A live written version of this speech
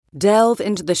Delve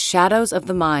into the shadows of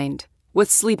the mind with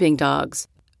Sleeping Dogs,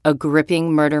 a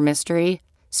gripping murder mystery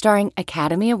starring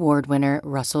Academy Award winner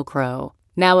Russell Crowe.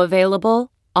 Now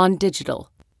available on digital.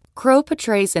 Crowe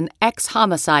portrays an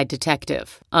ex-homicide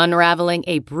detective unraveling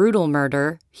a brutal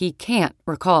murder he can't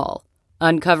recall.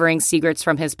 Uncovering secrets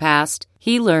from his past,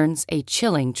 he learns a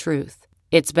chilling truth.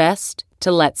 It's best to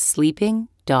let sleeping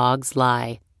dogs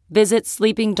lie. Visit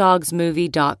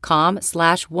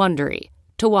sleepingdogsmovie.com/Wondery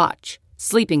to watch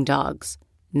Sleeping Dogs,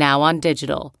 now on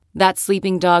digital. That's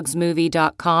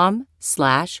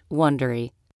sleepingdogsmovie.com/Wondery.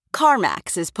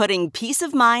 CarMax is putting peace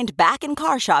of mind back in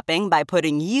car shopping by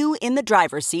putting you in the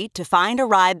driver's seat to find a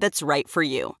ride that's right for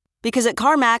you. Because at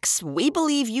CarMax, we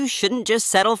believe you shouldn't just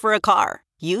settle for a car.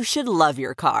 You should love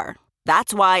your car.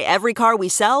 That's why every car we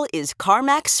sell is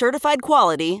CarMax certified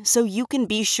quality, so you can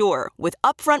be sure with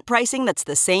upfront pricing that's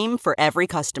the same for every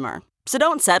customer. So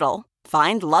don't settle.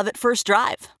 Find love at first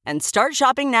drive and start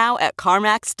shopping now at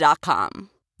CarMax.com.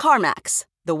 CarMax,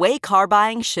 the way car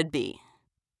buying should be.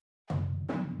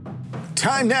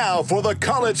 Time now for the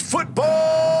College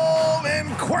Football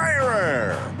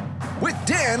Inquirer with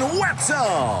Dan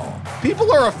Wetzel. People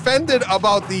are offended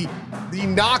about the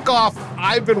knockoff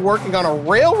I've Been Working on a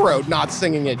Railroad not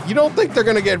singing it. You don't think they're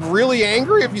going to get really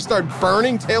angry if you start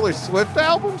burning Taylor Swift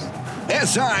albums?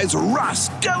 SI's Ross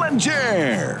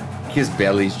Dellinger. His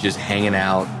belly's just hanging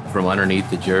out from underneath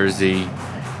the jersey,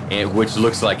 which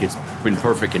looks like it's in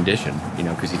perfect condition,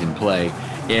 because he didn't play.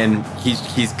 And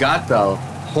he's got the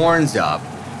horns up,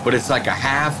 but it's like a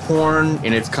half horn,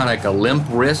 and it's kind of like a limp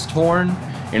wrist horn,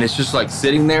 and it's just like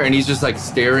sitting there, and he's just like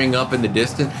staring up in the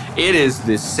distance. It is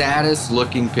the saddest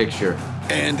looking picture.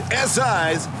 And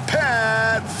SI's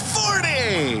Pat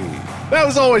Forty. That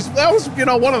was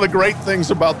one of the great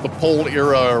things about the poll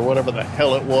era, or whatever the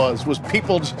hell it was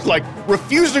people just like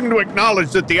refusing to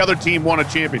acknowledge that the other team won a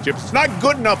championship. It's not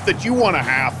good enough that you won a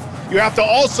half. You have to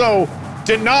also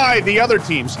deny the other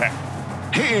team's half.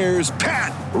 Here's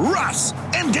Pat, Russ,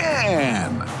 and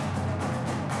Dan.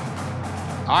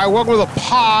 All right, welcome to the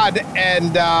pod.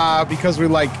 And because we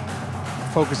like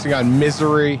focusing on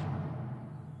misery,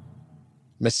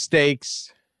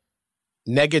 mistakes,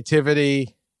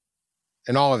 negativity,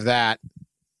 and all of that,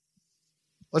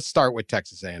 let's start with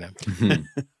Texas A&M.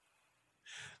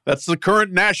 That's the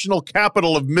current national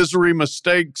capital of misery,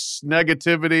 mistakes,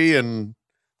 negativity, and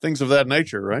things of that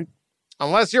nature, right?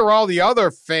 Unless you're all the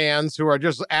other fans who are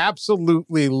just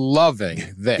absolutely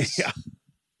loving this. Yeah.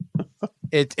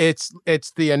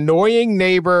 It's the annoying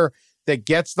neighbor that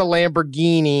gets the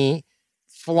Lamborghini,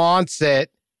 flaunts it,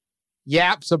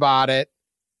 yaps about it,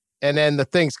 and then the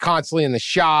thing's constantly in the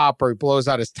shop, or he blows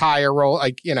out his tire roll. Oh,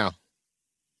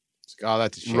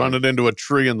 that's a shame. Run it into a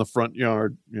tree in the front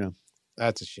yard. Yeah.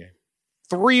 That's a shame.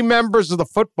 3 members of the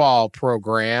football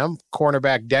program,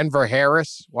 cornerback Denver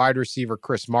Harris, wide receiver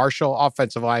Chris Marshall,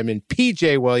 offensive lineman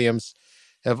P.J. Williams,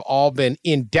 have all been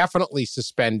indefinitely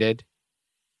suspended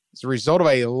as a result of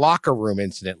a locker room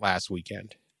incident last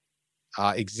weekend.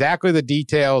 Exactly the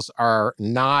details are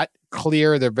not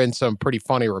clear. There have been some pretty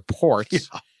funny reports,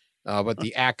 but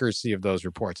the accuracy of those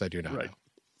reports I do not know.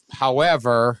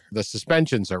 However, the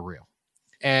suspensions are real.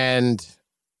 And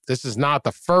this is not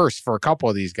the first for a couple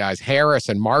of these guys. Harris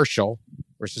and Marshall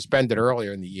were suspended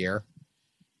earlier in the year.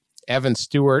 Evan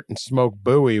Stewart and Smoke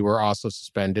Bowie were also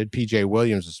suspended. P.J.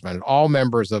 Williams was suspended. All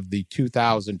members of the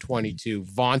 2022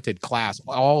 vaunted class.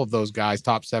 All of those guys,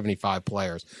 top 75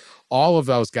 players. All of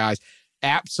those guys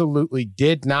absolutely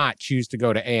did not choose to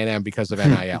go to A&M because of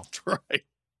NIL. That's right.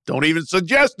 Don't even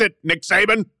suggest it, Nick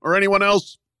Saban or anyone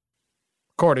else.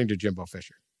 According to Jimbo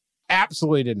Fisher.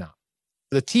 Absolutely did not.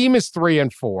 The team is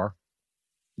 3-4.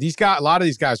 These guys, a lot of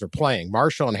these guys are playing.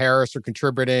 Marshall and Harris are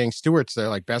contributing. Stewart's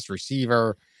their best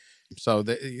receiver. So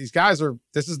these guys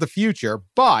this is the future,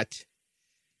 but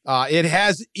it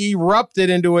has erupted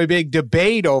into a big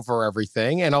debate over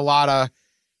everything, and a lot of,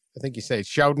 I think you say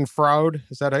Schadenfreude.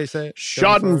 Is that how you say it?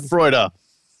 Schadenfreude.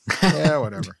 Yeah,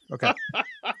 whatever. Okay.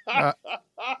 I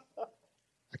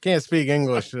can't speak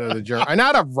English. The German. I know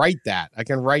how to write that. I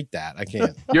can write that. I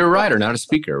can't. You're a writer, not a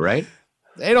speaker, right?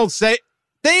 They don't say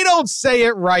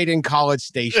it right in College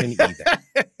Station either.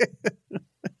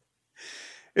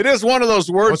 It is one of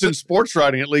those words in sports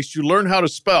writing, at least, you learn how to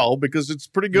spell, because it's a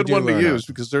pretty good one to use,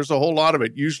 because there's a whole lot of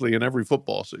it usually in every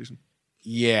football season.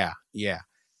 Yeah.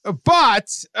 But,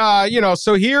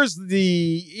 so here's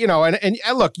the, and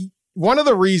look, one of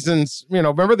the reasons,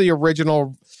 remember the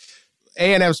original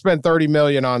A&M spent $30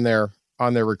 million on their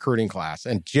recruiting class,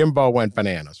 and Jimbo went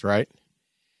bananas, right?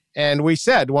 And we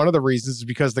said one of the reasons is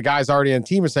because the guys already on the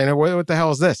team are saying, what the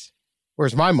hell is this?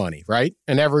 Where's my money, right?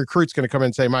 And every recruit's going to come in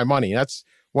and say, my money. That's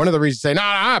one of the reasons say, I'm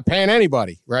not paying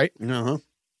anybody, right? Uh-huh.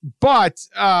 But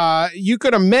you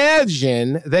could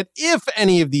imagine that if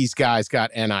any of these guys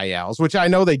got NILs, which I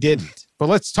know they didn't, but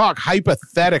let's talk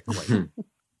hypothetically.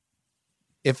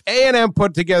 If A&M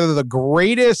put together the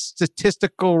greatest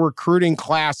statistical recruiting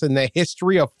class in the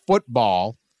history of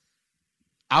football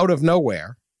out of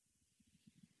nowhere,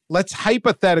 let's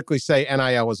hypothetically say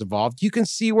NIL was involved. You can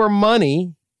see where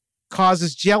money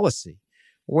causes jealousy,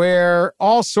 where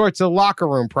all sorts of locker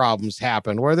room problems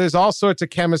happen, where there's all sorts of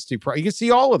chemistry. You can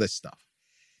see all of this stuff.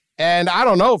 And I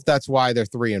don't know if that's why they're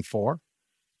 3-4.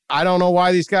 I don't know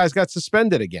why these guys got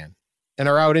suspended again and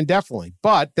are out indefinitely.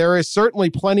 But there is certainly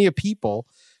plenty of people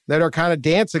that are kind of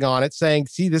dancing on it saying,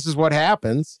 see, this is what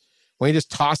happens when you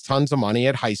just toss tons of money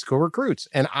at high school recruits.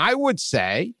 And I would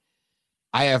say,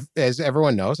 I have, as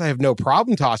everyone knows, I have no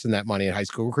problem tossing that money at high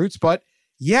school recruits. But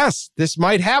yes, this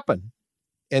might happen.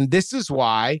 And this is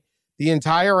why the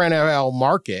entire NFL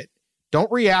market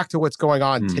don't react to what's going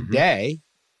on today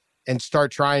and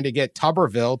start trying to get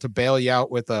Tuberville to bail you out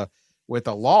with a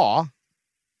law.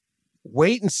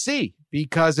 Wait and see,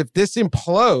 because if this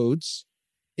implodes,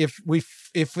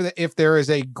 if there is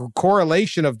a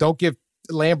correlation of don't give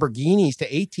Lamborghinis to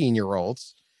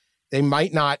 18-year-olds, they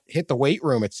might not hit the weight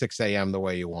room at 6 a.m. the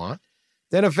way you want,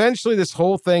 then eventually this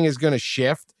whole thing is going to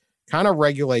shift, kind of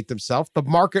regulate themselves. The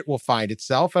market will find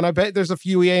itself, and I bet there's a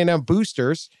few A&M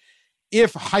boosters,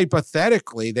 if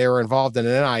hypothetically they were involved in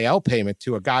an NIL payment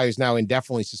to a guy who's now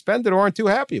indefinitely suspended, or aren't too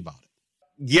happy about it.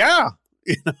 Yeah.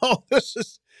 This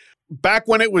is back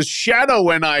when it was shadow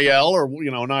NIL, or,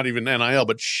 not even NIL,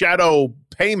 but shadow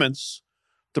payments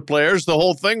to players. The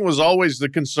whole thing was always the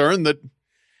concern that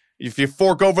if you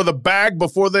fork over the bag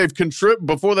before they've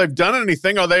done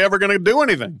anything, are they ever going to do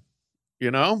anything?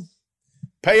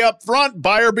 Pay up front,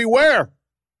 buyer beware.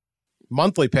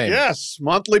 Monthly payments. Yes,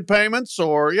 monthly payments,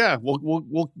 or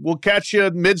we'll catch you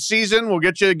mid-season. We'll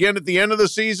get you again at the end of the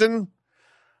season.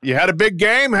 You had a big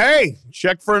game. Hey,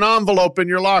 check for an envelope in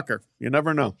your locker. You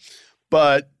never know.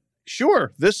 But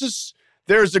sure, there's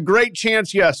a great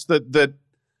chance, yes, that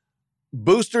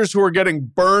boosters who are getting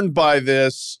burned by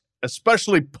this,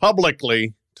 especially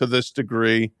publicly to this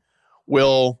degree,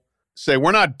 will say,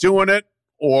 we're not doing it,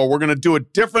 or we're going to do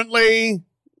it differently.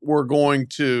 We're going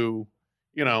to,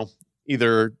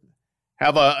 either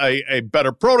have a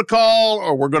better protocol,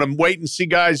 or we're going to wait and see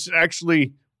guys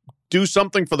actually do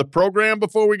something for the program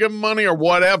before we give them money, or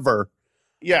whatever.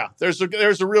 Yeah, there's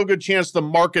a real good chance the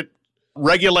market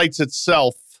regulates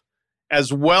itself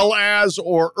as well as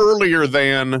or earlier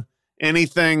than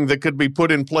anything that could be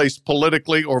put in place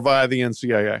politically or via the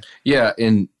NCAA. Yeah,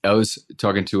 and I was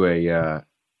talking to an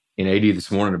AD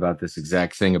this morning about this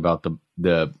exact thing, about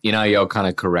the NIL kind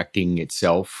of correcting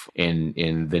itself and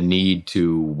the need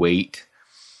to wait,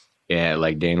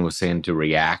 like Dan was saying, to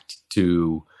react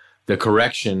to the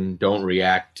correction. Don't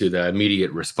react to the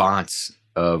immediate response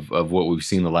of what we've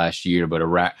seen the last year, but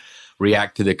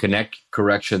react to the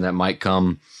correction that might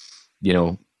come,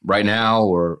 right now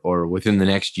or within the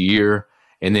next year,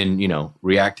 and then,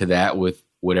 react to that with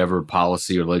whatever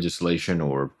policy or legislation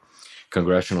or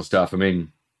congressional stuff. I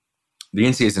mean, the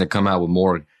NCAA is going to come out with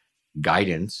more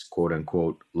guidance, quote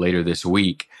unquote, later this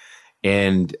week.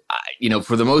 And,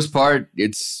 for the most part,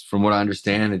 it's, from what I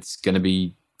understand, it's going to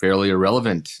be fairly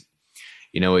irrelevant.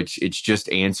 It's just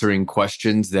answering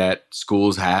questions that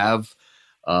schools have.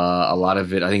 A lot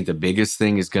of it, I think the biggest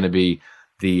thing is going to be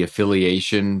the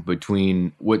affiliation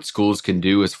between what schools can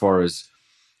do as far as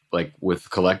like with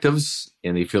collectives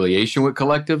and the affiliation with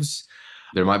collectives.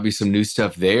 There might be some new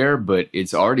stuff there, but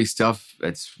it's already stuff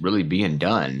that's really being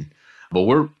done. But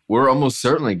we're almost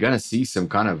certainly going to see some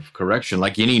kind of correction,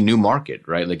 like any new market,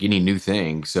 right? Like any new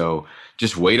thing. So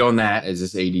just wait on that, as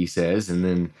this AD says, and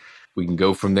then we can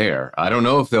go from there. I don't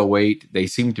know if they'll wait. They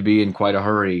seem to be in quite a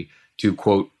hurry to,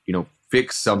 quote,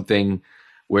 fix something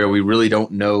where we really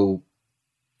don't know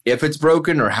if it's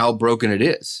broken or how broken it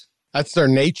is. That's their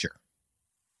nature.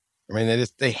 I mean,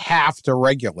 they have to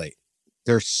regulate.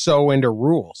 They're so into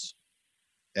rules.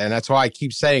 And that's why I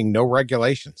keep saying no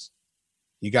regulations.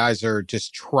 You guys are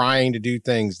just trying to do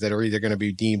things that are either going to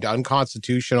be deemed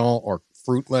unconstitutional or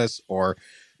fruitless or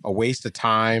a waste of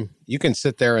time. You can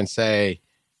sit there and say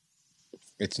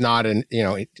it's not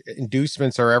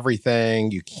inducements are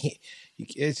everything. You can't.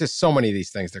 It's just so many of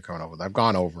these things they're coming up with. I've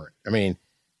gone over it. I mean,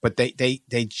 but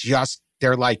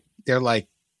they're like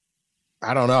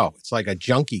I don't know. It's like a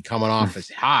junkie coming off as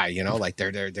high, like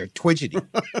they're twitchy. They're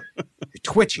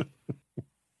twitchy.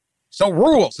 So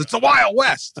rules. It's the Wild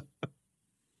West.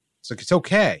 It's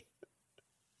okay.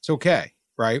 It's okay,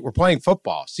 right? We're playing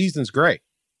football. Season's great.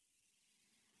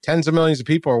 Tens of millions of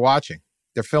people are watching.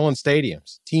 They're filling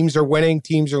stadiums. Teams are winning.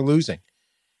 Teams are losing.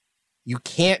 You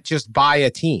can't just buy a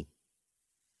team.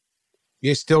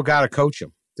 You still got to coach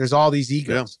them. There's all these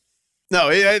egos. Yeah.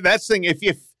 No, that's the thing.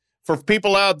 If for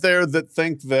people out there that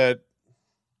think that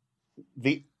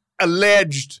the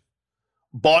alleged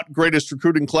bought greatest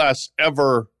recruiting class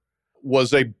ever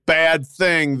was a bad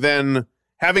thing, then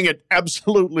having it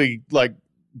absolutely like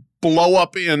blow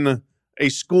up in a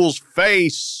school's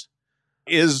face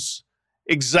is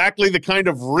exactly the kind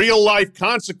of real life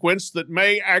consequence that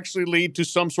may actually lead to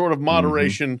some sort of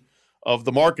moderation of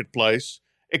the marketplace.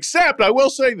 Except I will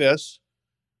say this,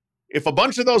 if a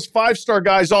bunch of those 5-star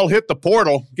guys all hit the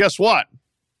portal, guess what?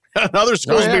 Other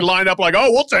schools will be lined up like,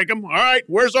 oh, we'll take them. All right,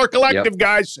 where's our collective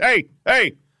guys? Hey,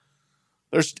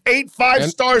 there's 8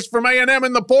 5-stars from A&M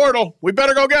in the portal. We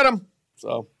better go get them.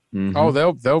 So, oh,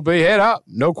 they'll be hit up,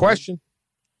 no question.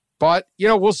 But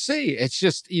we'll see. It's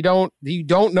just you don't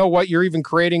know what you're even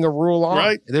creating a rule on.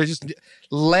 Right? They're just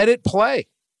let it play.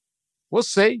 We'll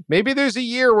see. Maybe there's a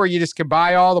year where you just can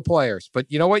buy all the players, but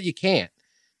you know what? You can't.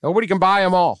 Nobody can buy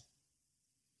them all.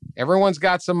 Everyone's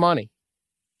got some money,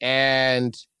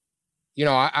 and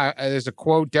there's a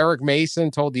quote. Derek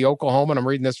Mason told the Oklahoman. I'm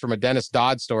reading this from a Dennis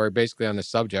Dodd story, basically on this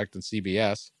subject on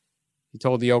CBS. He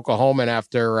told the Oklahoman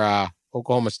after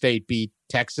Oklahoma State beat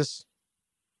Texas.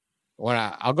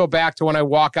 I'll go back to when I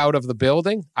walk out of the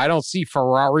building, I don't see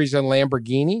Ferraris and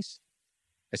Lamborghinis.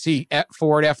 I see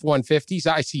Ford F-150s.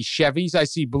 I see Chevys. I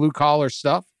see blue-collar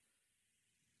stuff.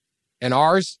 And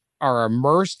ours are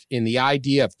immersed in the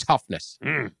idea of toughness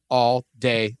all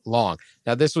day long.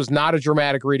 Now, this was not a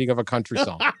dramatic reading of a country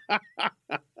song,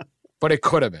 but it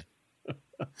could have been.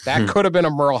 That could have been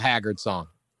a Merle Haggard song.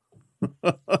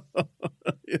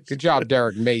 Good job,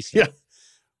 Derek Mason. Yeah.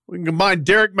 We can combine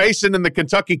Derek Mason and the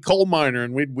Kentucky coal miner,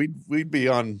 and we'd be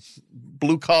on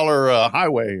blue-collar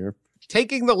highway here.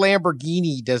 Taking the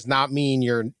Lamborghini does not mean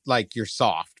you're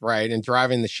soft, right? And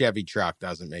driving the Chevy truck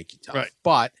doesn't make you tough. Right.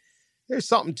 But there's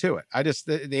something to it.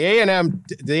 The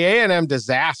A&M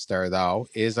disaster though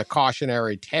is a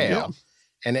cautionary tale.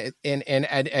 Yeah.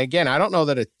 And again, I don't know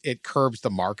that it curbs the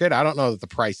market. I don't know that the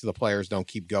price of the players don't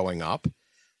keep going up,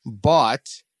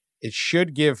 but it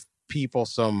should give people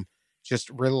some just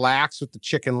relax with the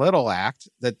Chicken Little act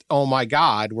that, oh my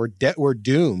God, we're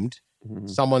doomed.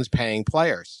 Someone's paying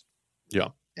players. Yeah.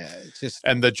 It's just,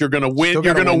 and that you're going to win.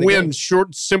 You're going to win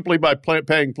short simply by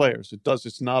paying players.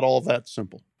 It's not all that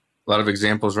simple. A lot of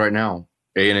examples right now.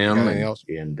 A&M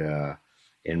and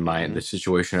the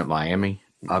situation at Miami,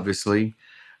 obviously.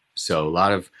 So a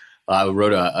lot of I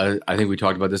wrote I think we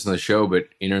talked about this on the show, but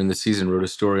entering the season wrote a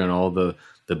story on all the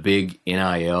big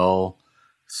NIL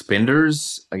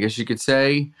spenders, I guess you could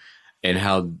say, and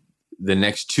how the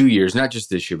next 2 years, not just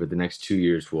this year, but the next 2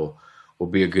 years will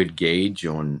be a good gauge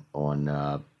on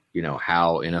how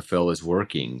NFL is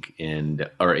working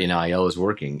or NIL is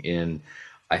working. And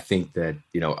I think that,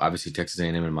 obviously Texas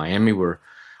A&M and Miami we're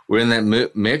in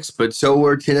that mix, but so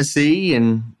were Tennessee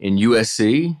and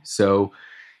USC. So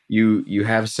you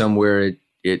have somewhere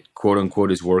it quote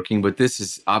unquote is working, but this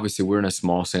is obviously we're in a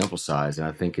small sample size, and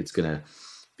I think it's going to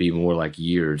be more like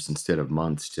years instead of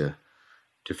months to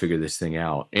figure this thing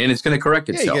out, and it's going to correct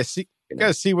itself. You got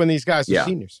to see when these guys are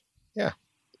seniors. Yeah.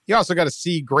 You also got to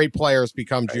see great players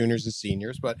become juniors and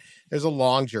seniors, but there's a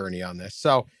long journey on this.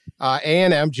 So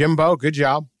A&M, Jimbo, good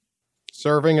job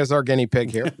serving as our guinea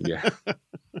pig here. Yeah.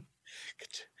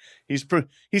 He's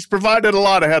provided a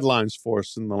lot of headlines for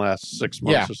us in the last 6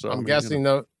 months or so. I'm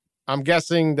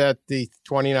guessing that the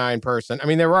 29 person,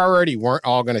 they weren't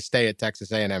all going to stay at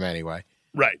Texas A&M anyway.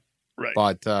 Right.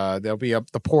 But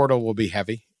the portal will be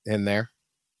heavy in there.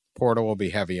 Portal will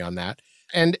be heavy on that.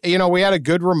 And, we had a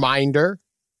good reminder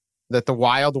that the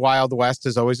wild, wild west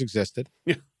has always existed.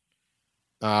 Yeah.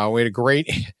 We had a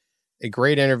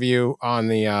great interview on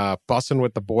the Bussin'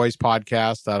 with the Boys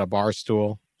podcast out of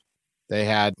Barstool. They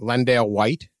had Lendale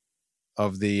White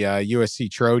of the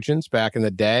USC Trojans back in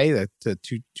the day, the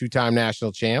two-time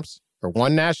national champs, or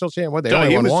one national champ. What, they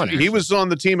only won one. He was on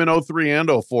the team in 2003 and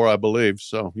 2004, I believe.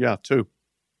 So, yeah, 2.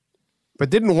 But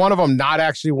didn't one of them not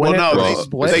actually win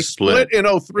They split in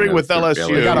 2003 with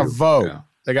LSU. They got a vote. Yeah.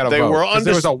 They got a vote.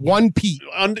 There was a One Pete.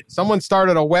 Someone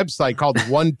started a website called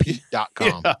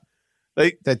OnePete.com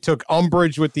that took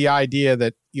umbrage with the idea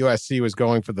that USC was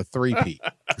going for the 3-peat.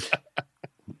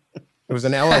 It was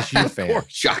an LSU fan.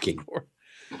 Shocking.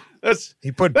 That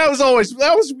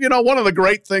was one of the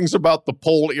great things about the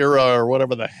poll era or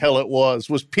whatever the hell it was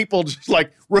people just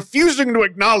like refusing to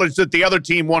acknowledge that the other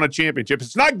team won a championship.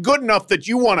 It's not good enough that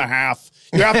you won a half.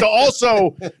 You have to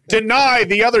also deny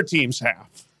the other team's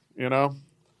half,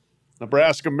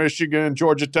 Nebraska, Michigan,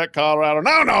 Georgia Tech, Colorado.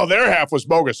 No, their half was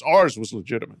bogus. Ours was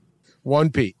legitimate. 1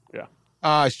 Pete.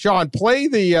 Yeah. Sean, play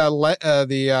the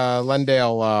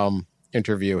Lendale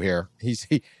interview here. He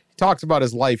talks about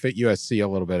his life at USC a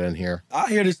little bit in here. I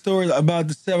hear the story about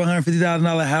the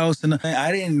 $750,000 house, and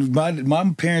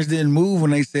my parents didn't move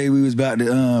when they say we was about to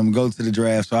go to the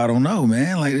draft, so I don't know,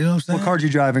 man. Like, you know what I'm saying? What car did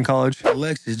you drive in college?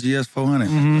 Lexus GS 400.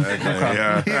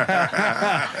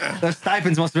 Yeah. Those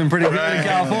stipends must have been pretty good in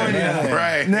California.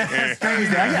 Right. That's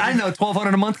crazy. I know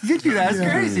 $1,200 a month can get you that.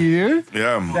 That's crazy, dude.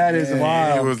 Yeah, man. That is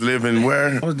wild. He was living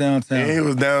where? I was downtown. He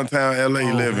was downtown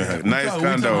LA living. Nice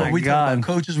condo. We talk about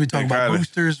coaches. We talk about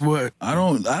boosters. What? I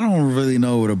don't really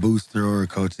know what a booster or a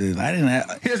coach is.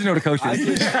 He doesn't know what a coach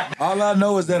is. All I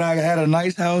know is that I had a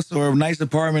nice house or a nice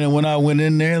apartment, and when I went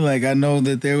in there, like, I know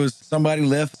that there was somebody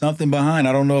left something behind.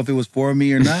 I don't know if it was for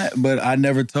me or not, but I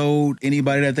never told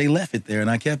anybody that they left it there, and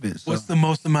I kept it. So. What's the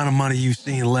most amount of money you've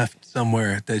seen left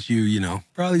somewhere that you know?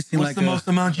 Probably seen What's the most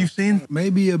amount you've seen?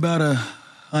 Maybe about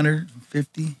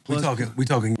 150. We talking. We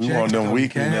want them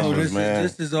weekly numbers, man.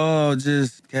 This is all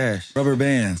just cash, rubber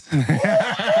bands.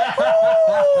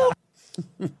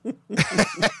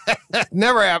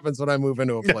 Never happens when I move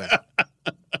into a place.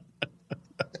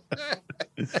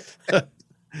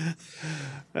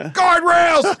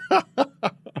 Guardrails!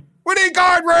 We need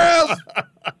guardrails!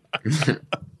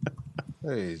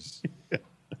 Please.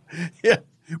 Yeah.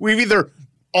 We've either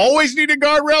always needed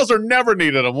guardrails or never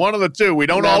needed them. One of the two. We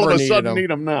don't all of a sudden need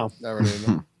them now. Never needed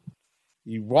them.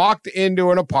 You walked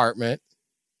into an apartment.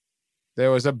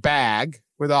 There was a bag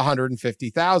with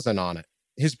 $150,000 on it.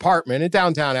 His apartment in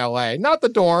downtown LA, not the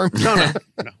dorm. No.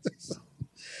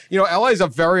 You know, LA is a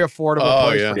very affordable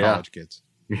place for college kids.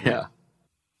 Yeah,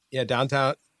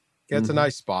 downtown gets a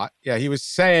nice spot. Yeah, he was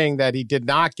saying that he did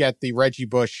not get the Reggie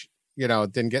Bush,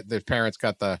 didn't get, the parents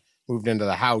moved into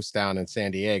the house down in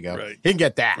San Diego. Right. He didn't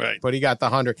get that, but he got the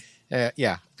 100.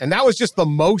 Yeah, and that was just the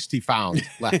most he found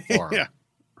left for him. Yeah,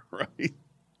 right.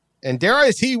 And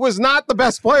Darius, he was not the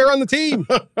best player on the team.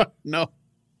 No.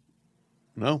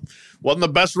 Wasn't the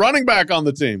best running back on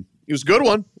the team. He was a good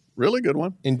one. Really good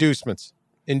one. Inducements.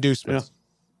 Yeah.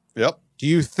 Yep. Do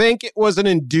you think it was an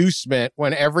inducement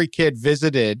when every kid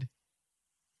visited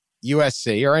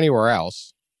USC or anywhere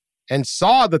else and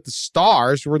saw that the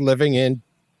stars were living in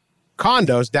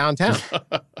condos downtown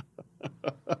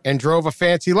and drove a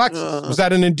fancy Lexus? Was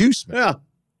that an inducement? Yeah.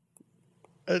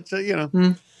 It's,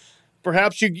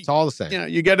 perhaps it's all the same.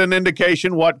 You get an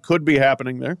indication what could be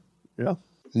happening there. Yeah.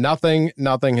 Nothing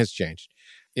has changed.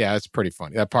 Yeah, it's pretty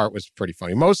funny. That part was pretty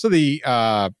funny. Most of the,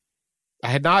 I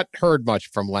had not heard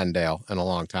much from Lendale in a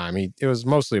long time. It was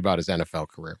mostly about his NFL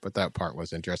career, but that part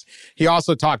was interesting. He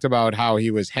also talked about how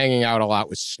he was hanging out a lot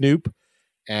with Snoop,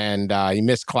 and he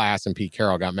missed class, and Pete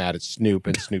Carroll got mad at Snoop,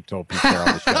 and Snoop told Pete Carroll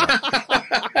to shut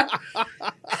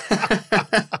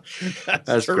up.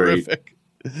 That's terrific.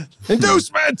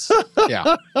 Inducements!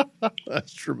 Yeah.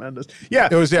 That's tremendous. Yeah.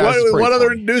 It was, what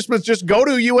other inducements? Just go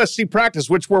to USC practice,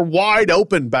 which were wide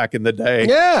open back in the day.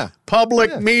 Yeah.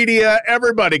 Public, media,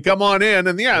 everybody come on in.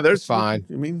 And there's fine.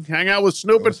 Hang out with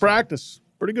Snoop at practice.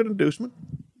 Pretty good inducement.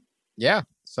 Yeah.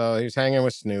 So he was hanging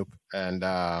with Snoop, and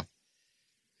they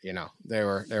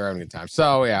were having a good time.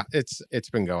 So yeah, it's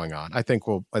been going on. I think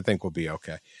we'll be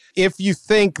okay. If you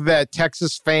think that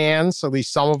Texas fans, at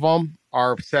least some of them,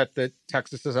 are upset that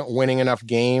Texas isn't winning enough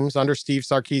games under Steve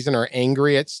Sarkisian, or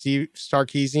angry at Steve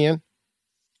Sarkisian,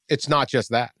 it's not just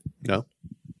that. No.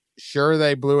 Sure,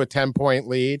 they blew a 10-point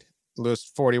lead,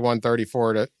 lost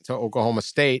 41-34 to Oklahoma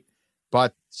State,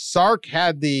 but Sark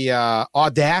had the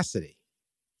audacity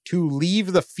to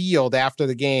leave the field after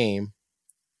the game,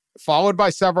 followed by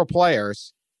several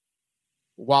players,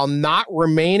 while not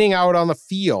remaining out on the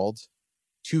field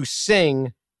to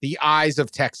sing "The Eyes of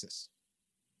Texas,"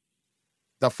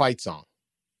 the fight song.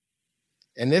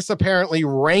 And this apparently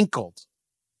rankled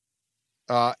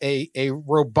a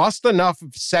robust enough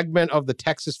segment of the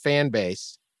Texas fan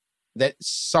base that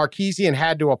Sarkisian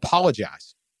had to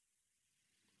apologize.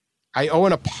 I owe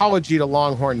an apology to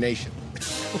Longhorn Nation. I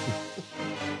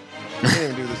can't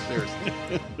even do this seriously.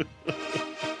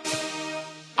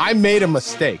 I made a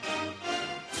mistake.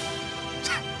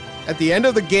 At the end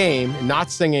of the game,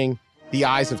 not singing "The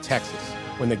Eyes of Texas"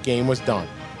 when the game was done.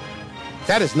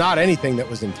 That is not anything that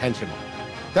was intentional.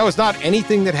 That was not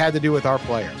anything that had to do with our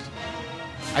players.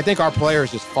 I think our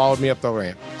players just followed me up the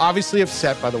ramp. Obviously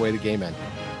upset by the way the game ended.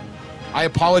 I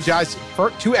apologize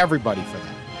to everybody for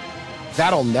that.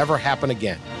 That'll never happen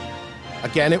again.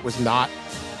 Again, it was not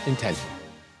intentional.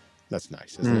 That's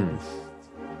nice, isn't it?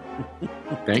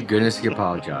 Thank goodness he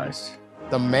apologized.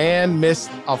 The man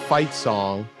missed a fight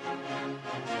song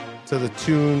to the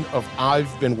tune of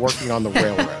 "I've Been Working on the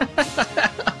Railroad."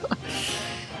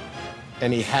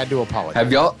 And he had to apologize.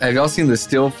 Have y'all seen the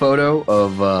still photo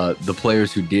of the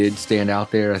players who did stand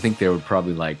out there? I think they were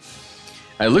probably like,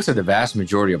 it looks like the vast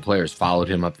majority of players followed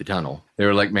him up the tunnel. There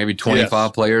were like maybe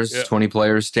 25 players, 20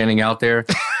 players standing out there.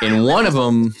 And one of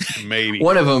them,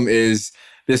 one of them is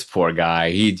this poor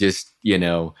guy. He just,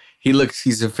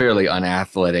 he's a fairly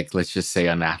unathletic, let's just say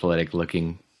unathletic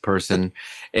looking person.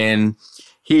 And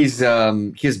his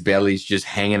belly's just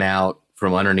hanging out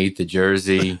from underneath the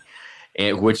jersey.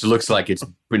 Which looks like it's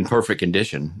in perfect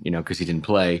condition, because he didn't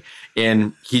play.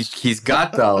 And he's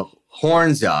got the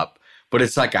horns up, but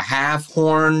it's like a half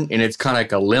horn, and it's kind of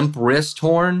like a limp wrist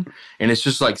horn, and it's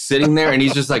just like sitting there, and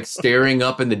he's just like staring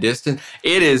up in the distance.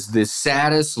 It is the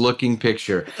saddest looking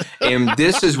picture, and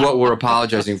this is what we're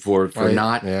apologizing for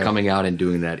not coming out and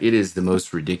doing that. It is the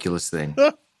most ridiculous thing.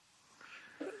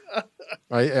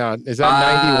 Is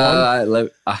that 91?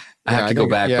 I have to go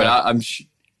back, but I'm.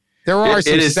 There are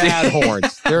some sad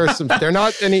horns. There are some. They're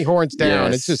not any horns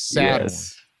down. It's just sad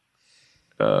horns.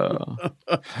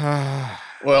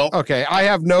 Well, okay. I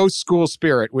have no school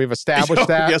spirit. We've established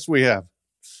that. Yes, we have.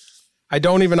 I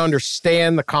don't even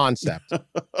understand the concept.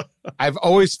 I've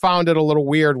always found it a little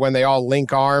weird when they all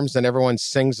link arms and everyone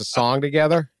sings a song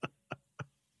together.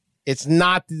 It's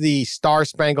not the Star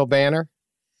Spangled Banner.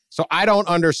 So I don't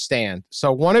understand.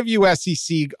 So one of you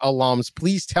SEC alums,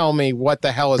 please tell me what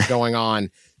the hell is going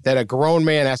on that a grown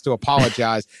man has to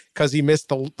apologize because he missed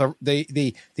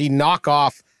the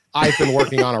knockoff "I've Been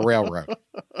Working on a Railroad."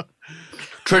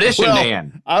 Tradition,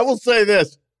 Dan. I will say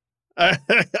this.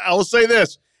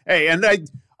 Hey, and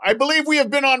I believe we have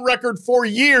been on record for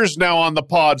years now on the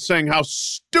pod saying how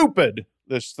stupid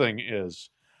this thing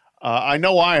is. I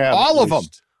know I have. All of them.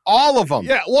 All of them.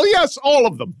 Yeah, well, yes, all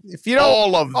of them. If you don't,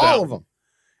 all of them. All of them.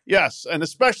 Yes, and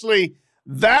especially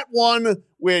that one,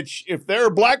 which if there are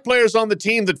black players on the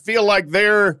team that feel like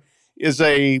there is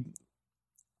a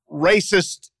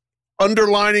racist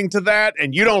underlining to that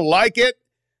and you don't like it,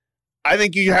 I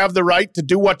think you have the right to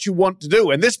do what you want to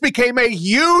do. And this became a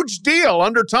huge deal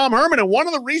under Tom Herman, and one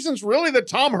of the reasons really that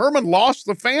Tom Herman lost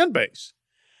the fan base.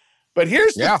 But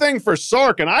here's the thing for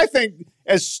Sark, and I think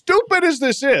as stupid as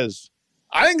this is,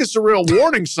 I think it's a real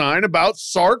warning sign about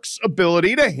Sark's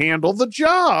ability to handle the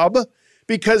job,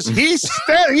 because he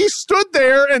stood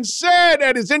there and said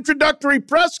at his introductory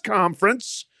press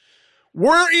conference,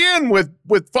 we're in with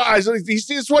five. This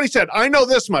is what he said. I know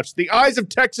this much. The Eyes of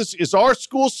Texas is our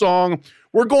school song.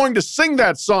 We're going to sing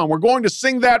that song. We're going to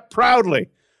sing that proudly.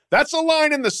 That's a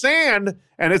line in the sand,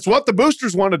 and it's what the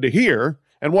boosters wanted to hear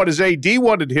and what his AD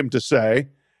wanted him to say.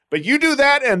 But you do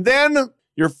that, and then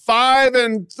you're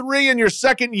 5-3 in your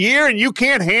second year, and you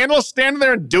can't handle standing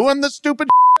there and doing the stupid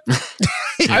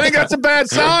I think that's a bad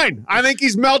sign. I think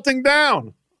he's melting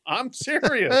down. I'm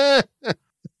serious.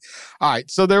 All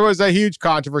right, so there was a huge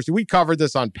controversy. We covered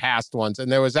this on past ones,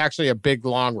 and there was actually a big,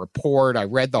 long report. I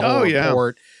read the whole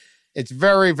report. It's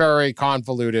very, very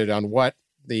convoluted on what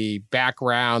the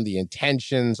background, the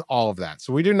intentions, all of that.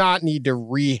 So we do not need to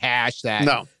rehash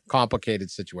that complicated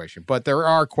situation. But there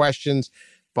are questions.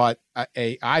 But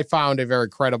I found a very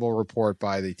credible report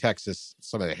by the Texas,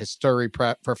 some of the history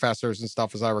professors and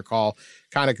stuff, as I recall,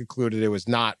 kind of concluded it was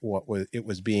not what it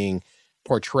was being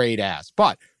portrayed as.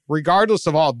 But regardless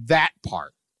of all that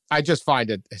part, I just find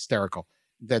it hysterical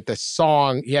that the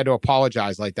song, he had to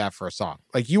apologize like that for a song.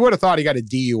 Like, you would have thought he got a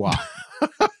DUI.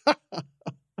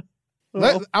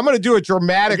 I'm going to do a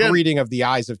dramatic reading of The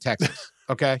Eyes of Texas,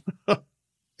 okay?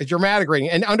 A dramatic reading.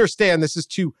 And understand, this is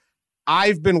to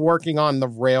I've Been Working on the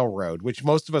Railroad, which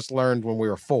most of us learned when we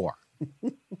were 4.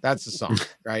 That's the song,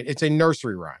 right? It's a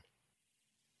nursery rhyme.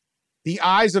 The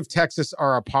eyes of Texas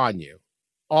are upon you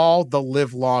all the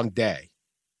livelong day.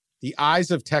 The eyes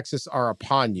of Texas are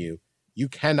upon you. You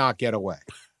cannot get away.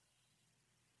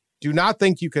 Do not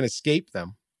think you can escape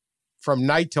them from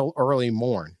night till early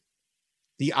morn.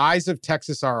 The eyes of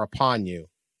Texas are upon you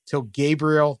till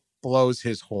Gabriel blows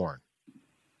his horn.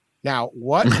 Now,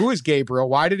 who is Gabriel?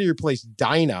 Why did he replace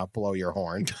Dinah blow your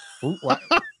horn?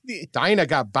 Dinah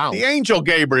got bounced. The angel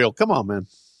Gabriel. Come on, man.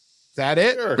 Is that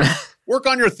it? Sure. Work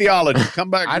on your theology. Come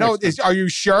back. Are you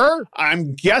sure?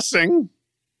 I'm guessing.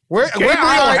 Gabriel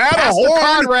had a horn.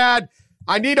 Conrad,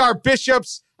 I need our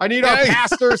bishops. I need our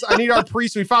pastors. I need our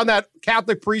priests. We found that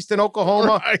Catholic priest in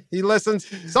Oklahoma. Right. He listens.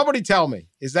 Somebody tell me.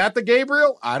 Is that the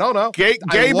Gabriel? I don't know.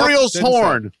 Gabriel's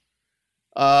horn.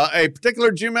 A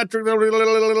particular geometric.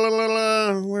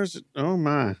 Where's it? Oh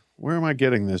my! Where am I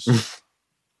getting this?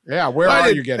 Yeah, where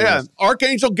are you getting this?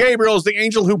 Archangel Gabriel is the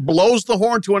angel who blows the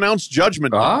horn to announce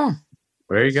judgment. Ah,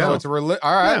 there you go. So it's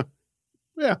all right.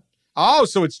 Yeah. Oh,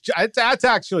 so that's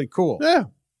actually cool. Yeah.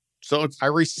 So I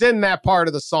rescind that part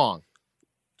of the song.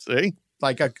 See?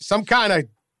 Like some kind of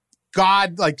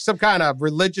God, like some kind of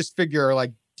religious figure,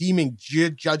 like deeming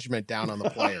judgment down on the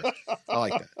players. I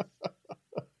like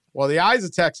that. Well, the eyes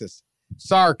of Texas.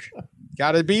 Sark,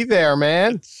 got to be there,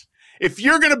 man. If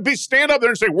you're going to stand up there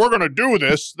and say, we're going to do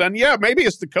this, then yeah, maybe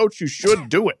it's the coach who should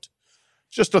do it.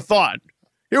 Just a thought.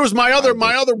 Here was my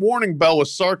other warning bell with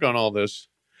Sark on all this.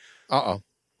 Uh-oh.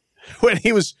 When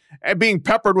he was being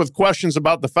peppered with questions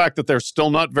about the fact that they're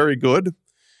still not very good,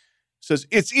 says,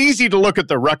 it's easy to look at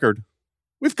the record.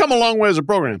 We've come a long way as a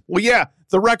program. Well, yeah,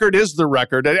 the record is the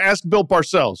record. Ask Bill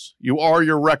Parcells. You are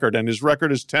your record, and his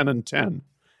record is 10-10,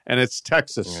 and it's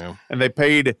Texas. Yeah. And they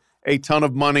paid a ton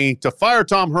of money to fire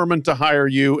Tom Herman to hire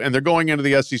you, and they're going into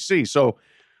the SEC. So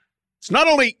it's not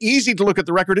only easy to look at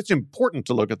the record, it's important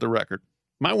to look at the record.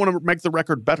 Might want to make the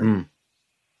record better.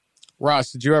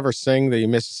 Ross, did you ever sing the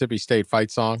Mississippi State fight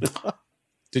song?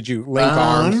 Did you link arms?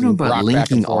 I don't know and about rock back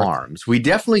linking and forth? arms. We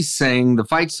definitely sang the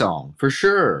fight song, for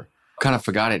sure. Kind of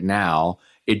forgot it now.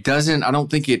 It doesn't, I don't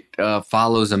think it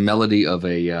follows a melody of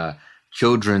a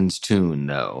children's tune,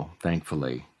 though,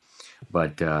 thankfully.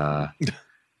 But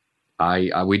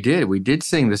we did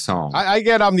sing the song. I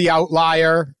get I'm the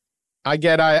outlier. I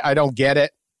get I don't get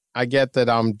it. I get that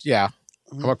I'm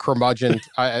a curmudgeon.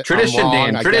 Tradition, I'm wrong.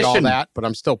 Dan, I tradition. get all that, but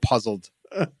I'm still puzzled.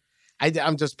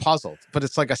 I'm just puzzled. But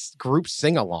it's like a group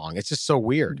sing-along. It's just so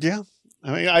weird. Yeah.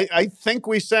 I mean, I think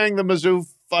we sang the Mizzou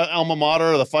alma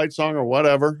mater or the fight song or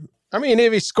whatever. I mean,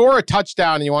 if you score a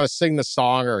touchdown and you want to sing the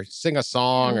song or sing a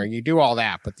song or you do all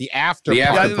that, but the after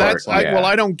part,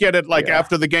 I don't get it. Like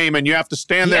after the game, and you have to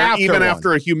stand there even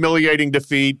after a humiliating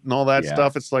defeat and all that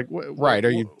stuff. It's like, right? Or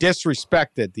you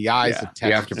disrespected the eyes of Texas.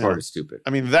 The after part is stupid. I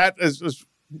mean, that is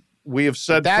we have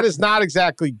said that is not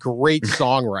exactly great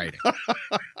songwriting.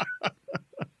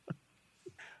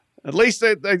 At least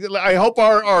I hope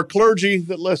our clergy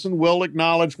that listen will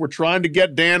acknowledge we're trying to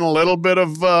get Dan a little bit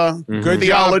of good theology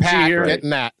job, Pat, here.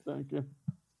 Getting that. Thank you.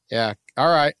 Yeah. All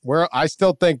right. I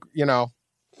still think,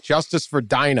 justice for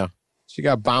Dinah. She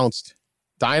got bounced.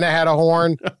 Dinah had a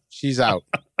horn. She's out.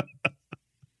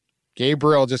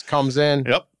 Gabriel just comes in.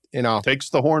 Yep. Takes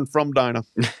the horn from Dinah.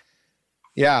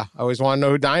 Yeah. I always want to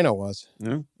know who Dinah was.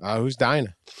 Yeah. Who's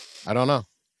Dinah? I don't know.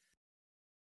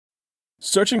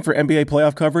 Searching for NBA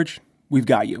playoff coverage? We've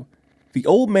got you. The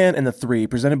Old Man and the Three,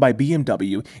 presented by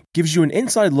BMW, gives you an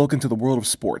inside look into the world of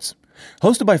sports.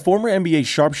 Hosted by former NBA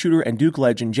sharpshooter and Duke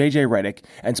legend J.J. Redick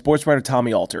and sports writer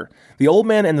Tommy Alter, The Old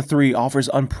Man and the Three offers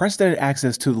unprecedented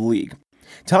access to the league.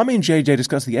 Tommy and J.J.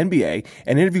 discuss the NBA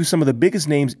and interview some of the biggest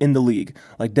names in the league,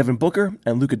 like Devin Booker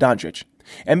and Luka Doncic.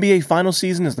 NBA final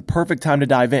season is the perfect time to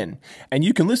dive in, and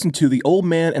you can listen to The Old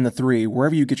Man and the Three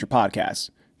wherever you get your podcasts.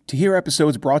 To hear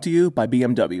episodes brought to you by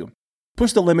BMW.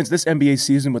 Push the limits this NBA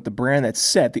season with the brand that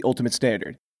set the ultimate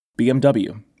standard.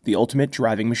 BMW, the ultimate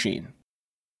driving machine.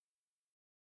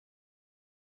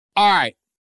 All right.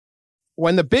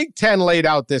 When the Big Ten laid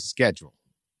out this schedule,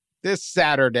 this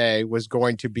Saturday was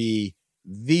going to be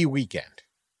the weekend.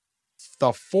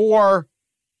 The 4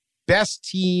 best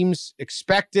teams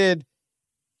expected,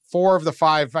 4 of the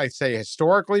 5, I'd say,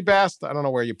 historically best. I don't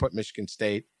know where you put Michigan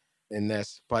State in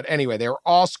this, but anyway, they were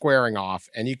all squaring off,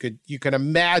 and you could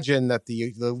imagine that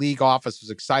the league office was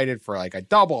excited for like a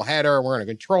double header. We're going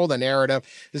to control the narrative.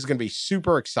 This is going to be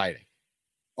super exciting.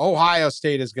 Ohio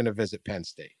State is going to visit Penn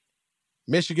State.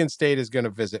 Michigan State is going to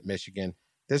visit Michigan.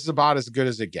 This is about as good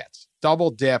as it gets. Double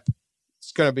dip.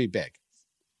 It's going to be big.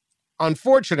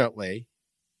 Unfortunately,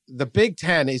 the Big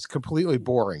Ten is completely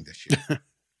boring this year.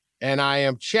 And I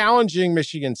am challenging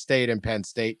Michigan State and Penn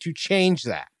State to change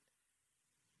that.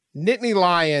 Nittany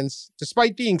Lions,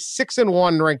 despite being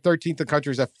 6-1, ranked 13th in the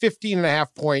country, is a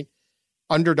 15.5-point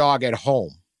underdog at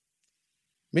home.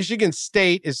 Michigan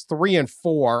State is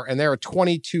 3-4, and they're a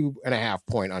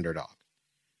 22.5-point underdog.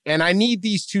 And I need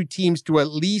these two teams to at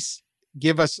least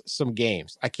give us some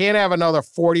games. I can't have another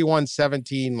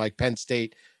 41-17 like Penn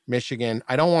State, Michigan.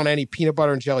 I don't want any peanut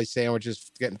butter and jelly sandwiches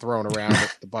getting thrown around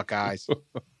at the Buckeyes.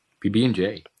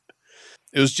 PB&J.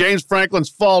 It was James Franklin's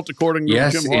fault, according to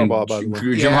Jim Harbaugh, by the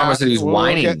way. Jim Harbaugh said he's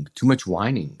whining. Too much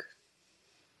whining.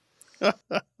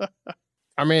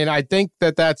 I mean, I think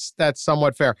that's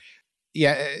somewhat fair.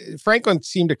 Yeah, Franklin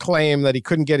seemed to claim that he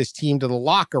couldn't get his team to the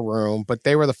locker room, but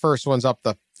they were the first ones up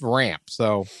the ramp.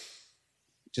 So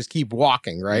just keep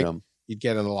walking, right? Yeah. You'd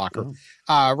get in the locker room.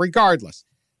 Regardless.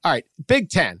 All right, Big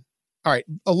Ten. All right,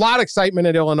 a lot of excitement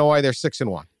at Illinois. They're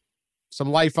 6-1. Some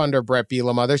life under Brett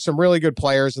Bielema. There's some really good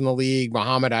players in the league.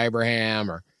 Muhammad Ibrahim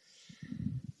or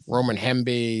Roman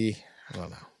Hemby. I don't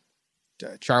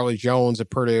know. Charlie Jones at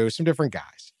Purdue. Some different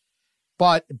guys.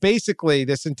 But basically,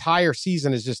 this entire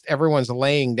season is just everyone's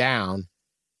laying down.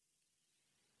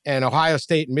 And Ohio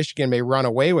State and Michigan may run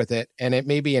away with it. And it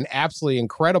may be an absolutely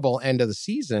incredible end of the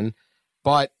season.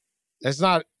 But it's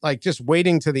not like just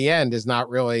waiting to the end is not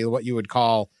really what you would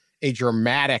call a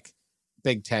dramatic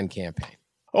Big Ten campaign.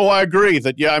 Oh, I agree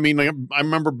that, yeah, I mean, I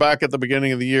remember back at the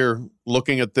beginning of the year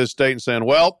looking at this date and saying,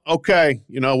 well, okay,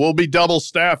 we'll be double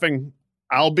staffing.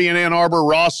 I'll be in Ann Arbor,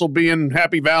 Ross will be in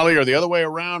Happy Valley or the other way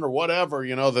around or whatever,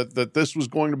 that this was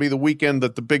going to be the weekend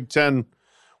that the Big Ten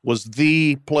was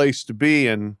the place to be,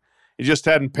 and it just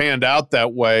hadn't panned out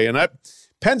that way. And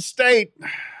Penn State,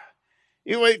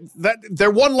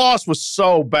 their one loss was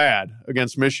so bad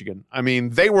against Michigan. I mean,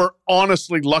 they were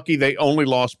honestly lucky they only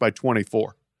lost by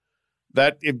 24.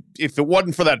 That if it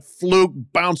wasn't for that fluke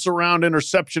bounce around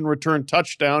interception return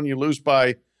touchdown, you lose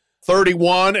by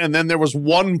 31, and then there was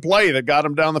one play that got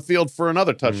them down the field for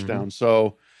another touchdown. Mm-hmm.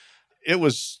 So it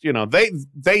was,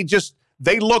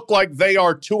 they look like they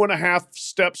are 2.5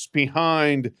 steps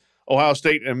behind Ohio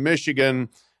State and Michigan,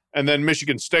 and then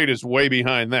Michigan State is way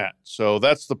behind that. So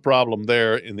that's the problem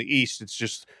there in the East. It's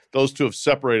just those two have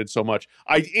separated so much.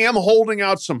 I am holding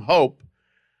out some hope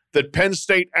that Penn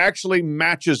State actually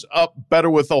matches up better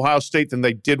with Ohio State than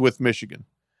they did with Michigan,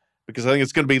 because I think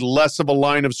it's going to be less of a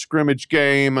line of scrimmage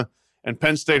game, and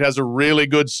Penn State has a really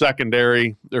good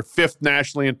secondary. They're 5th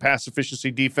nationally in pass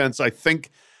efficiency defense. I think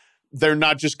they're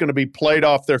not just going to be played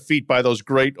off their feet by those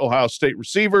great Ohio State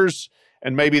receivers,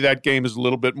 and maybe that game is a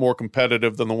little bit more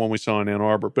competitive than the one we saw in Ann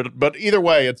Arbor. But either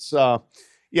way, it's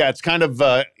kind of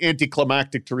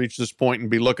anticlimactic to reach this point and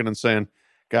be looking and saying,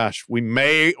 gosh, we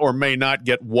may or may not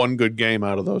get one good game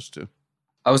out of those two.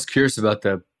 I was curious about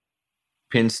the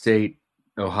Penn State,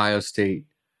 Ohio State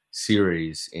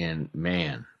series, and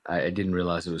man, I didn't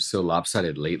realize it was so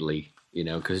lopsided lately,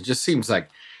 because it just seems like,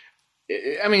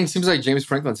 it seems like James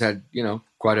Franklin's had,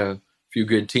 quite a few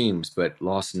good teams, but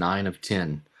lost 9 of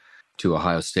 10 to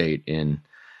Ohio State. And,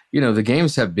 the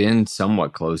games have been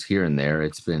somewhat close here and there.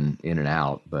 It's been in and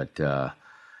out, but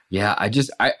yeah, I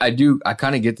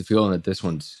kind of get the feeling that this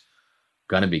one's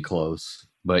going to be close.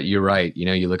 But you're right.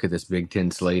 You look at this Big Ten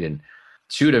slate and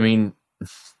shoot, even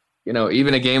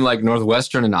a game like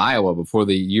Northwestern and Iowa before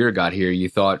the year got here, you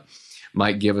thought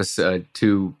might give us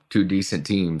two decent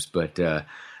teams. But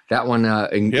that one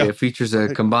it features a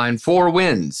combined 4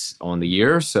 wins on the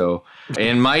year. So,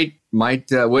 and might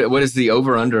what is the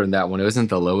over-under in that one? It wasn't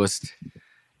the lowest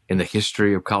in the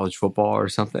history of college football or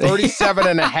something.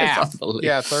 37.5.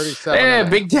 Yeah, 37. Yeah,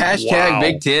 big hashtag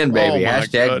Big Ten, baby.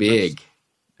 Hashtag big.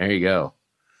 There you go.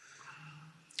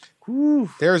 Whew.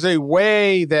 There's a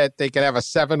way that they can have a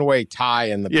 7-way tie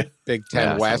in the Big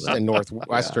Ten West, and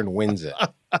Northwestern wins it.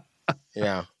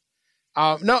 Yeah.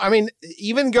 No,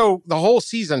 even go the whole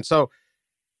season. So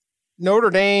Notre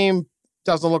Dame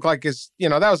doesn't look like that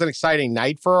was an exciting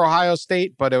night for Ohio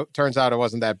State, but it turns out it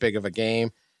wasn't that big of a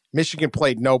game. Michigan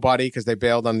played nobody because they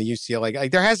bailed on the UCLA.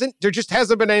 Like there just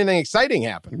hasn't been anything exciting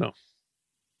happen. No.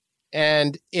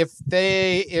 And if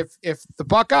the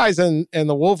Buckeyes and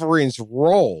the Wolverines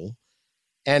roll,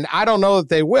 and I don't know that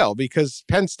they will, because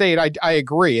Penn State, I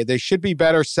agree, they should be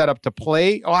better set up to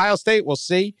play Ohio State. We'll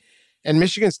see. And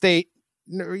Michigan State,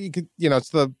 it's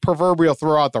the proverbial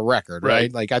throw out the record,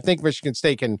 right? Like I think Michigan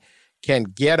State can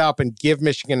get up and give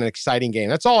Michigan an exciting game.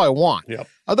 That's all I want. Yep.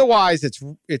 Otherwise,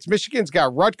 it's Michigan's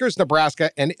got Rutgers,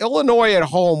 Nebraska, and Illinois at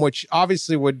home, which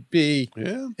obviously would be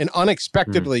an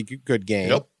unexpectedly good game.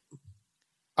 Yep.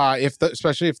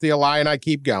 Especially if the Illini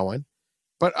keep going.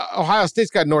 But Ohio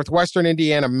State's got Northwestern,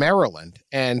 Indiana, Maryland.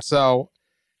 And so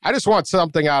I just want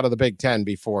something out of the Big Ten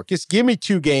before. Just give me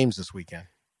 2 games this weekend.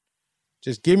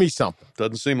 Just give me something.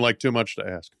 Doesn't seem like too much to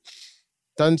ask.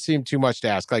 Doesn't seem too much to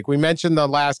ask. Like we mentioned the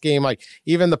last game, like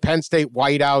even the Penn State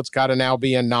whiteouts got to now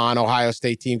be a non-Ohio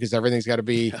State team because everything's got to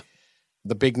be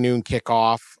the big noon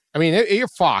kickoff. You're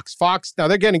Fox. Fox, now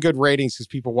they're getting good ratings because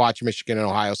people watch Michigan and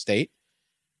Ohio State.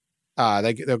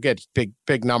 They'll get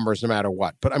big numbers no matter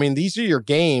what. But, these are your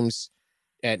games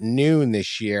at noon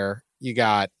this year. You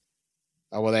got,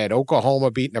 they had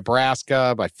Oklahoma beat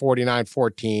Nebraska by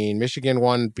 49-14.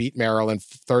 Michigan beat Maryland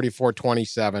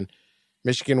 34-27.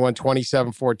 Michigan won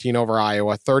 27-14 over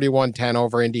Iowa, 31-10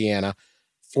 over Indiana,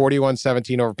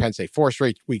 41-17 over Penn State. 4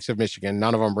 straight weeks of Michigan,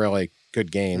 none of them really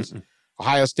good games. Mm-mm.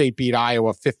 Ohio State beat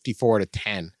Iowa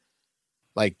 54-10.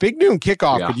 Like, big noon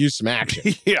kickoff could use some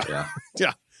action. Yeah.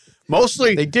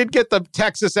 Mostly. They did get the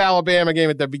Texas-Alabama game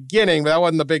at the beginning, but that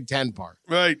wasn't the Big Ten part.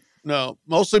 Right. No.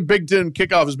 Mostly Big Ten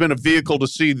kickoff has been a vehicle to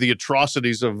see the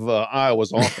atrocities of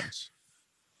Iowa's offense.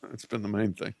 That's been the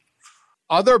main thing.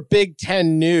 Other Big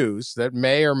Ten news that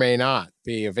may or may not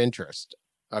be of interest.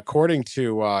 According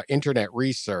to internet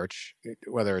research,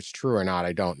 whether it's true or not,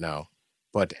 I don't know.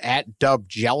 But at Dub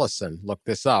Jellison, look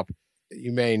this up.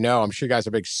 You may know, I'm sure you guys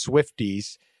are big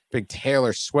Swifties, big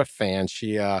Taylor Swift fans.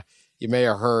 You may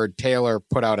have heard Taylor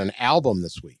put out an album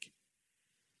this week.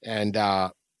 And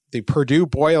the Purdue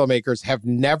Boilermakers have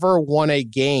never won a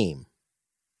game,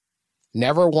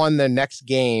 never won the next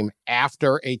game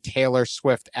after a Taylor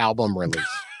Swift album release.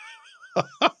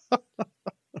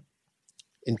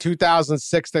 In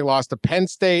 2006, they lost to Penn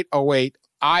State, 08,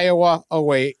 Iowa,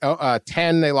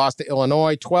 10, they lost to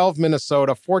Illinois, 12,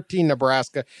 Minnesota, 14,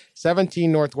 Nebraska,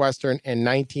 17, Northwestern, and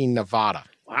 19, Nevada.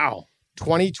 Wow.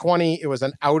 2020, it was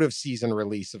an out-of-season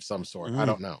release of some sort. I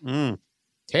don't know.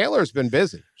 Taylor's been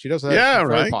busy. She doesn't have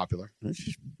very popular.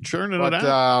 She's churning it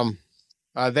out.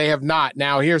 They have not.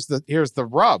 Now, here's the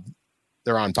rub.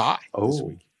 They're on bye this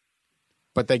week.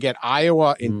 But they get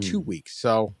Iowa in 2 weeks.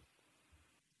 So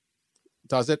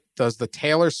does the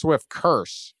Taylor Swift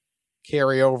curse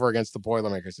carry over against the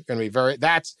Boilermakers? It's going to be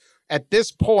at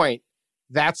this point,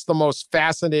 that's the most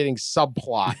fascinating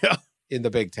subplot in the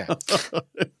Big Ten.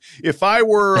 If I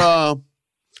were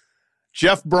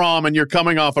Jeff Brom and you're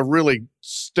coming off a really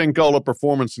stinkola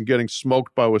performance and getting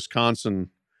smoked by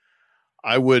Wisconsin,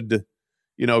 I would,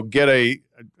 get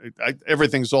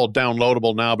everything's all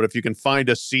downloadable now, but if you can find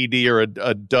a CD or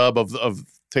a dub of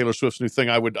Taylor Swift's new thing,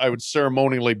 I would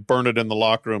ceremonially burn it in the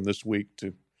locker room this week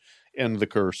to end the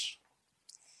curse.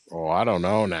 Oh, I don't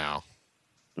know now.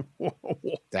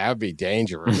 That would be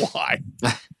dangerous. Why?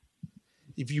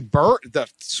 If you burn the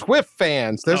Swift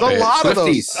fans, there's a lot of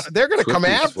those. They're going to come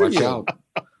after you.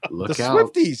 Look the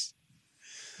out. Swifties.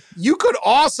 You could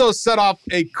also set up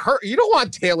a curse. You don't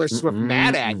want Taylor Swift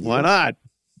mad at you. Why not?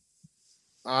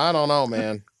 I don't know,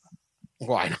 man.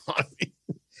 Why not?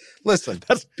 Listen,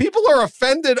 people are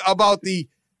offended about the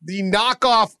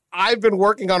knockoff I've been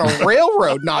working on a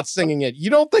railroad not singing it. You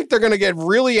don't think they're going to get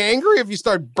really angry if you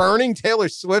start burning Taylor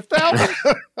Swift albums?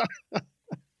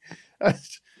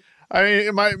 I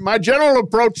mean, my general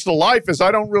approach to life is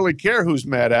I don't really care who's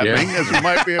mad at me, as you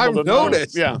might be able to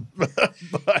notice. Yeah.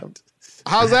 But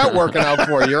how's that working out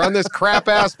for you? You're on this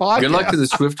crap-ass podcast. Good luck to the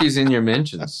Swifties in your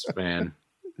mentions, man.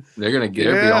 They're going to get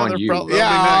it on you.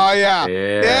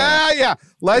 Yeah.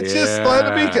 Let's just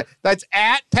let it be. That's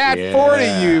at Pat 40,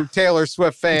 you Taylor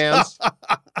Swift fans.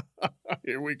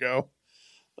 Here we go.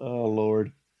 Oh,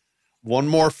 Lord. One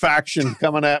more faction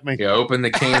coming at me. You open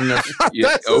the can of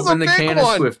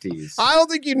Swifties. I don't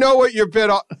think you know what you're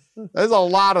bit on. There's a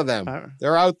lot of them.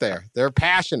 They're out there. They're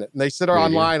passionate, and they sit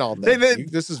online all day.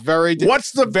 This is very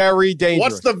dangerous.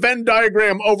 What's the Venn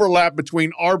diagram overlap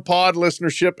between our pod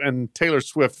listenership and Taylor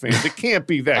Swift fans? It can't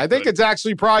be that I think it's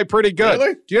actually probably pretty good.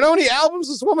 Really? Do you know how many albums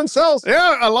this woman sells?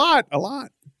 Yeah, a lot.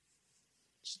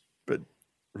 But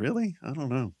really? I don't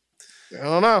know.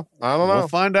 We'll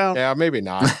find out. Yeah, maybe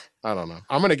not. I don't know.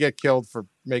 I'm going to get killed for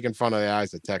making fun of the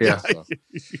eyes of Texas. So.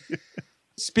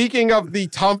 Speaking of the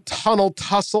tunnel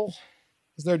tussle,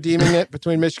 as they're deeming it,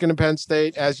 between Michigan and Penn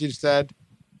State, as you said,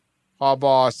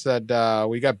 Harbaugh said,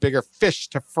 we got bigger fish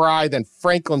to fry than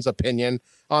Franklin's opinion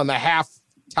on the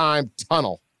halftime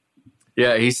tunnel.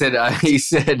 Yeah, he said, I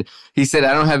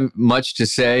don't have much to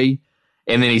say.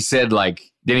 And then he said,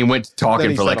 then he went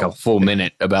talking for a full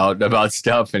minute about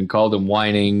stuff and called him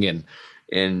whining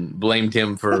and blamed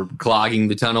him for clogging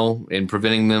the tunnel and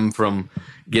preventing them from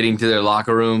getting to their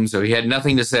locker room. So he had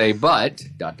nothing to say, but ...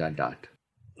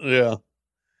 Yeah.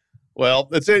 Well,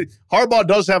 that's it. Harbaugh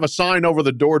does have a sign over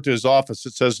the door to his office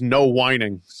that says no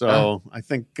whining. So I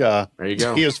think there you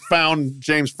go. He has found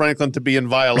James Franklin to be in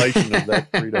violation of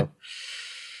that credo.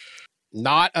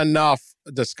 Not enough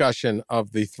discussion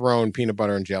of the thrown peanut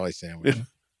butter and jelly sandwich.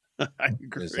 I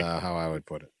agree. Is how I would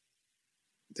put it.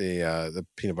 The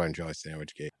peanut butter and jelly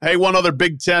sandwich game. Hey, one other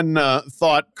Big Ten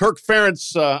thought. Kirk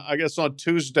Ferentz, I guess on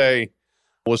Tuesday,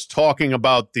 was talking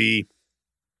about the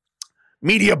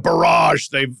media barrage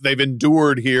they've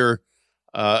endured here,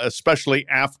 especially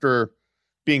after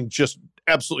being just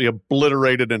absolutely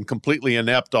obliterated and completely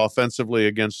inept offensively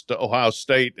against Ohio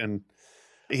State. And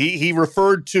he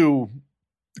referred to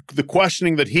the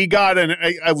questioning that he got, and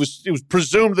it was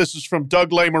presumed this is from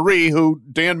Doug Lesmarie, who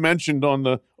Dan mentioned on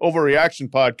the Overreaction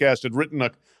podcast, had written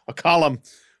a column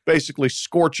basically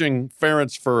scorching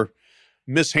Ferentz for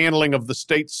mishandling of the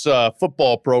state's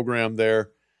football program there.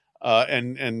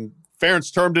 And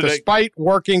Ferentz termed it despite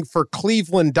working for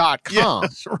Cleveland.com.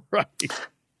 Yes, right.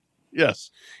 Yes.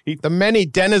 The many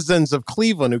denizens of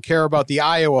Cleveland who care about the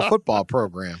Iowa football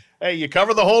program. Hey, you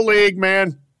cover the whole league,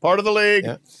 man. Part of the league.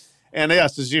 Yeah. And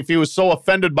yes, as if he was so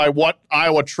offended by what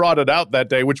Iowa trotted out that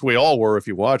day, which we all were if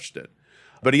you watched it.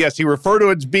 But yes, he referred to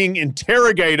it as being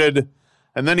interrogated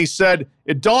And then he said,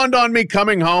 it dawned on me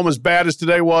coming home, as bad as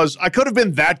today was, I could have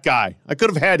been that guy. I could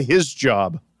have had his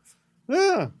job.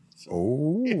 Yeah.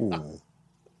 Oh.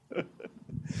 Yeah.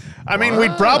 I mean,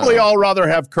 we'd probably all rather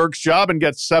have Kirk's job and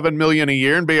get $7 million a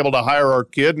year and be able to hire our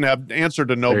kid and have answer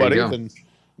to nobody than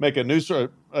make a news a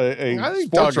I think sports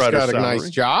Doug's writer got a salary. nice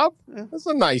job. Yeah. That's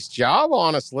a nice job,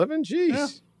 honest living. Jeez. Yeah.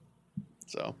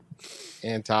 So,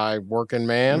 anti-working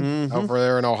man over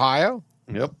there in Ohio.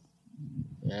 Yep.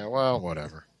 Yeah. Well,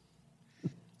 whatever.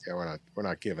 Yeah, we're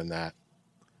not giving that,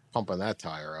 pumping that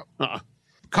tire up.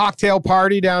 Cocktail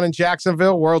party down in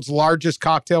Jacksonville, world's largest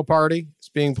cocktail party. It's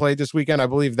being played this weekend. I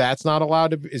believe that's not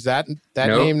allowed to. Is that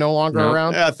name no longer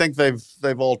around? Yeah, I think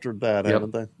they've altered that,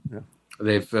 haven't they? Yeah.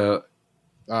 They've.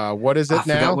 What is it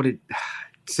now?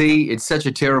 See, it's such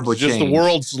a terrible change. Just the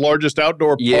world's largest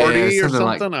outdoor party or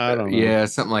something? I don't know. Yeah,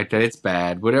 something like that. It's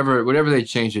bad. Whatever they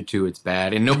change it to, it's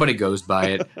bad. And nobody goes by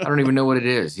it. I don't even know what it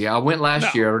is. Yeah, I went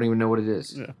last year. I don't even know what it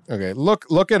is. Yeah. Okay,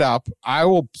 look it up. I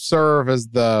will serve as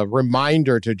the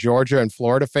reminder to Georgia and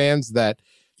Florida fans that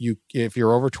if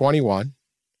you're over 21,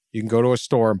 you can go to a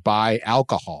store and buy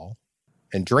alcohol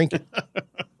and drink it.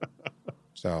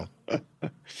 So,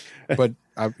 but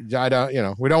I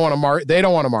don't, we don't want to mark. They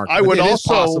don't want to mark. I would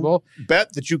also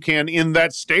bet that you can in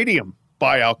that stadium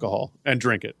buy alcohol and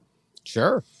drink it.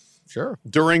 Sure.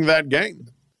 During that game.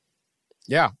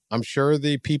 Yeah, I'm sure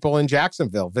the people in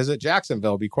visit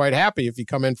Jacksonville, be quite happy if you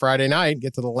come in Friday night,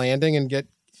 get to the landing, and get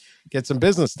some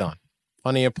business done.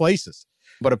 Plenty of places.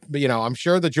 But I'm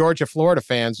sure the Georgia, Florida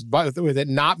fans, but with it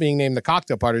not being named the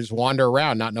cocktail party, just wander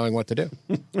around not knowing what to do.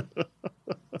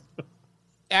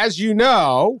 As you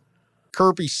know,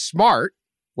 Kirby Smart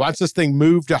wants this thing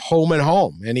moved to home and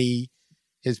home. And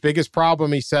his biggest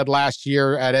problem, he said last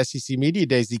year at SEC Media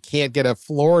Days, he can't get a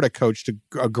Florida coach to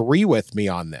agree with me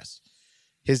on this.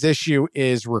 His issue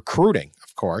is recruiting,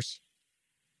 of course.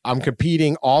 I'm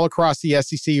competing all across the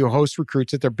SEC who host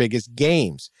recruits at their biggest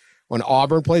games. When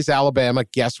Auburn plays Alabama,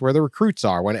 guess where the recruits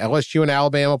are? When LSU and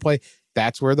Alabama play,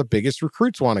 that's where the biggest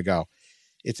recruits want to go.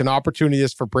 It's an opportunity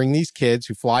for bring these kids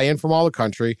who fly in from all the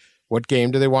country. What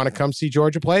game do they want to come see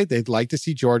Georgia play? They'd like to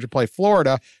see Georgia play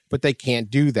Florida, but they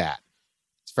can't do that.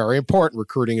 It's very important.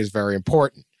 Recruiting is very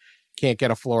important. Can't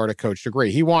get a Florida coach to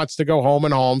agree. He wants to go home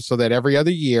and home so that every other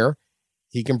year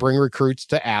he can bring recruits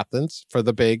to Athens for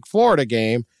the big Florida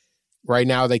game. Right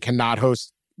now, they cannot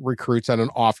host recruits on an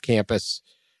off-campus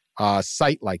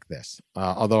site like this.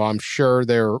 Although I'm sure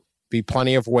there'll be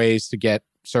plenty of ways to get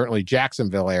certainly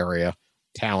Jacksonville area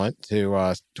talent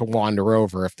to wander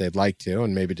over if they'd like to,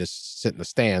 and maybe just sit in the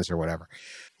stands or whatever.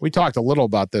 We talked a little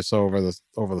about this over the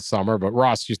summer, but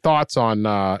Ross, your thoughts on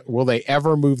will they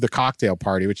ever move the cocktail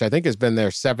party, which I think has been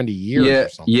there 70 years or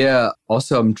something? Yeah.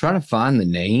 Also, I'm trying to find the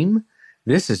name.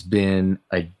 This has been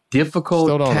a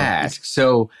difficult task.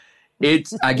 So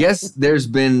I guess there's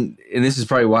been, and this is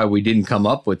probably why we didn't come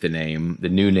up with the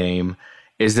new name,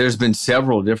 is there's been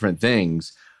several different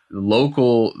things.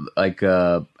 Local, I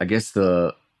guess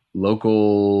the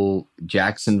local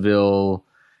Jacksonville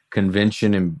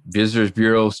Convention and Visitors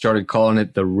Bureau started calling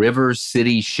it the River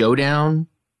City Showdown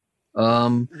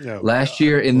last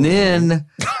year. And then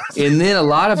a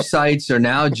lot of sites are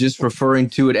now just referring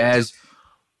to it as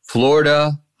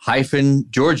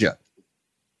Florida-Georgia.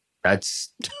 That's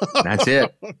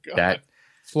it. That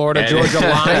Florida Georgia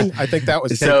line. I think that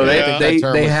was so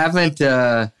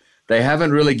they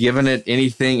haven't really given it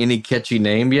any catchy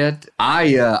name yet.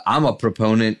 I'm a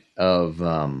proponent of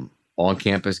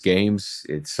on-campus games.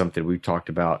 It's something we've talked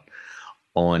about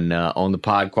on the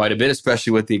pod quite a bit,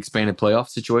 especially with the expanded playoff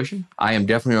situation. I am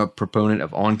definitely a proponent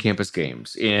of on-campus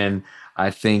games, and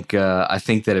I think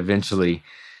that eventually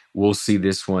we'll see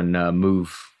this one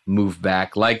move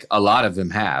back, like a lot of them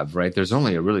have. Right? There's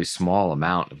only a really small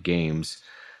amount of games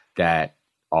that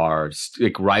are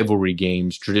like rivalry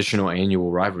games, traditional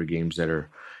annual rivalry games that are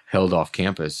held off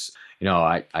campus.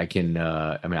 I can,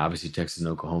 obviously Texas and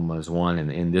Oklahoma is one,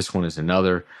 and this one is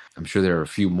another. I'm sure there are a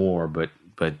few more, but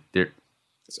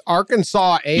it's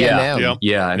Arkansas A&M.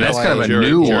 Yeah, and that's kind of a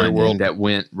new one that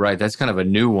went, right. That's kind of a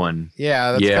new one.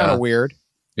 Yeah, that's kind of weird.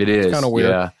 It is. It's kind of weird.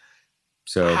 Yeah.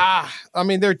 So,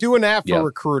 they're doing that for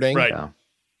recruiting. Right. Yeah.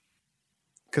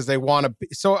 Because they want to be.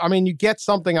 So, you get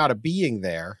something out of being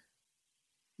there.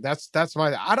 That's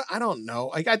my, I don't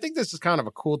know. I think this is kind of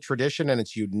a cool tradition and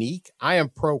it's unique. I am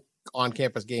pro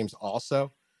on-campus games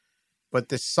also, but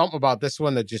there's something about this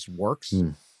one that just works.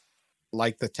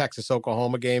 Like the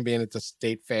Texas-Oklahoma game being at the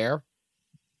state fair.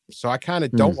 So I kind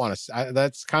of don't want to,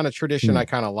 that's kind of tradition I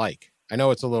kind of like. I know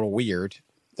it's a little weird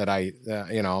that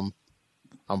I'm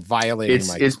violating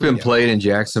It's been played in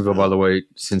Jacksonville, by the way,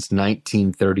 since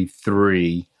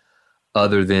 1933.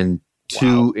 other than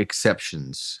two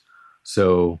exceptions.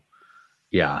 So,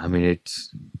 yeah, I mean,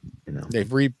 it's, you know.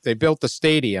 They built the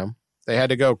stadium. They had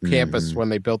to go campus when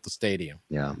they built the stadium.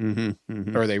 Yeah.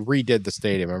 Or they redid the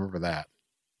stadium. I remember that.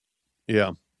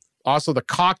 Yeah. Also, the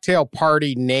cocktail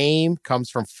party name comes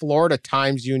from Florida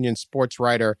Times Union sports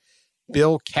writer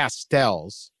Bill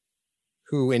Castells,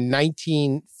 who in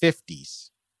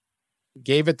 1950s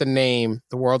gave it the name,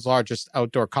 the world's largest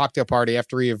outdoor cocktail party,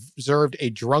 after he observed a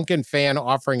drunken fan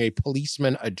offering a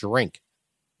policeman a drink.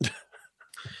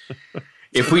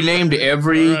 If we named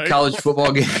every college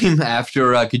football game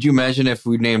after, could you imagine if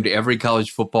we named every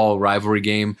college football rivalry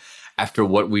game after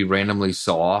what we randomly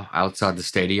saw outside the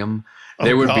stadium?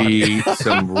 There would be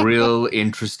some real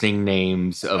interesting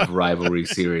names of rivalry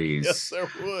series. Yes, there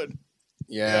would.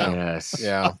 Yeah. Yes.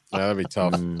 Yeah. That'd be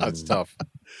tough. That's tough.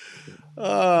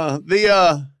 I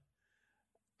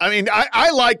mean,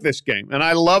 I like this game, and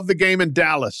I love the game in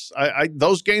Dallas.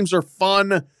 Those games are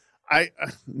fun.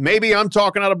 Maybe I'm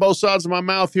talking out of both sides of my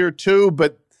mouth here too,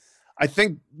 but I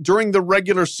think during the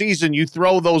regular season, you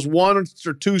throw those one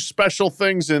or two special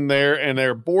things in there, and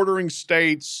they're bordering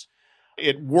states.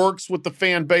 It works with the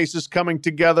fan bases coming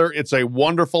together. It's a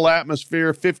wonderful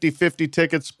atmosphere, 50-50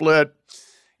 ticket split.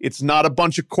 It's not a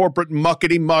bunch of corporate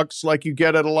muckety-mucks like you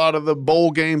get at a lot of the bowl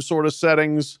game sort of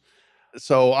settings.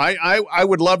 So I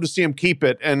would love to see him keep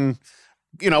it. And,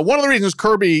 you know, one of the reasons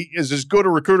Kirby is as good a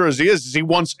recruiter as he is he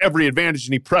wants every advantage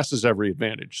and he presses every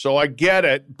advantage. So I get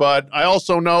it, but I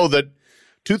also know that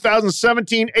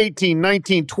 2017, 18,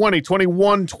 19, 20,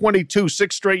 21, 22,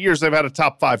 6 straight years they've had a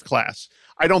top 5 class.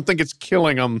 I don't think it's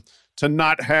killing them to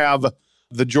not have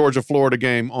the Georgia-Florida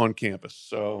game on campus.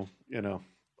 So, you know,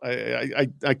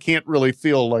 I can't really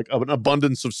feel like an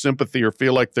abundance of sympathy or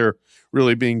feel like they're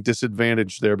really being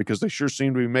disadvantaged there because they sure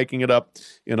seem to be making it up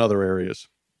in other areas.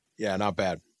 Yeah, not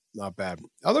bad. Not bad.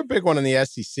 Other big one in the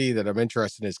SEC that I'm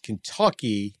interested in is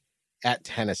Kentucky at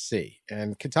Tennessee.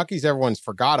 And Kentucky's everyone's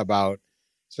forgot about,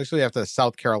 especially after the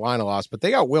South Carolina loss. But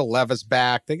they got Will Levis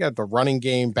back. They got the running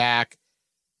game back.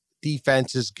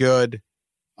 Defense is good.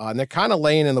 And they're kind of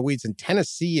laying in the weeds. And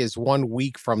Tennessee is 1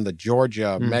 week from the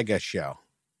Georgia mega show.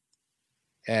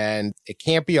 And it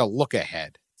can't be a look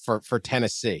ahead for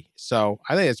Tennessee. So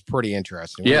I think it's pretty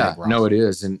interesting. Yeah, no, it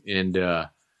is. And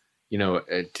you know,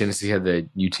 Tennessee had the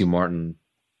UT Martin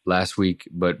last week,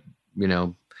 but, you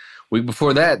know, week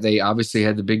before that, they obviously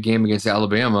had the big game against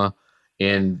Alabama.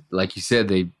 And like you said,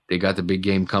 they got the big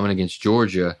game coming against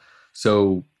Georgia.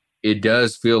 So it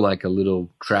does feel like a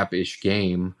little trap-ish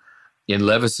game. And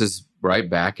Levis is right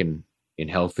back and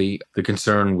healthy. The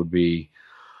concern would be,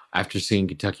 after seeing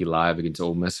Kentucky live against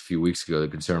Ole Miss a few weeks ago, the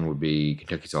concern would be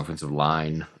Kentucky's offensive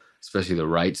line, especially the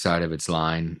right side of its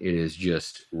line. It is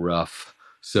just rough.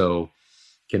 So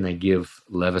can they give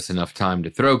Levis enough time to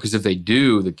throw? Because if they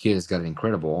do, the kid has got an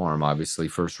incredible arm, obviously,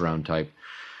 first-round type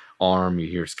arm. You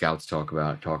hear scouts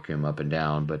talk him up and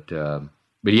down. But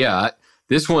yeah,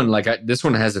 this one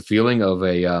has a feeling of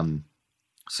a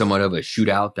somewhat of a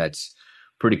shootout that's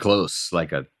pretty close,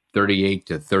 like a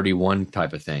 38-31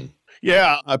 type of thing.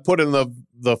 Yeah, I put in the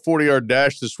 40-yard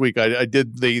dash this week. I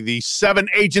did the 7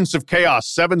 agents of chaos,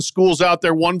 7 schools out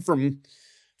there, one from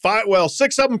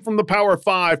 6 of them from the Power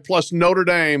 5 plus Notre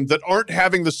Dame that aren't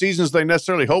having the seasons they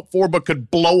necessarily hope for, but could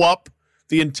blow up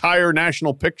the entire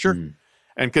national picture.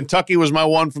 And Kentucky was my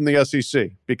one from the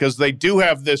SEC because they do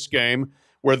have this game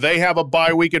where they have a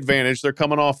bye week advantage. They're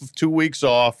coming off of 2 weeks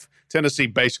off. Tennessee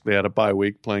basically had a bye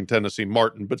week playing Tennessee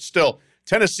Martin, but still,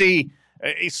 Tennessee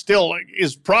still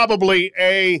is probably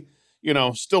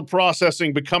still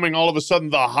processing, becoming all of a sudden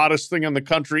the hottest thing in the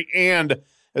country. And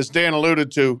as Dan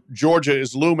alluded to, Georgia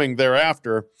is looming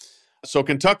thereafter. So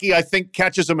Kentucky, I think,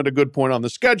 catches them at a good point on the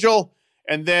schedule.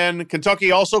 And then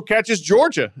Kentucky also catches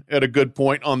Georgia at a good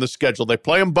point on the schedule. They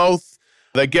play them both.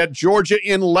 They get Georgia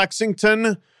in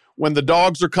Lexington when the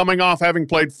Dogs are coming off having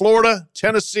played Florida,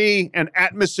 Tennessee, and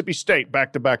at Mississippi State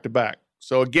back to back to back.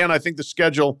 So again, I think the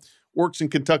schedule works in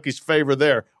Kentucky's favor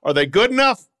there. Are they good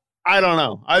enough? I don't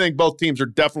know. I think both teams are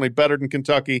definitely better than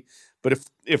Kentucky. But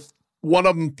if one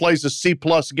of them plays a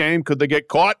C-plus game, could they get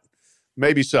caught?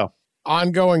 Maybe so.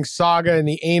 Ongoing saga in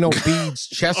the anal beads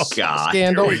chess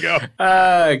scandal. Here we go.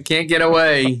 Can't get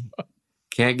away.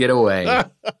 Can't get away.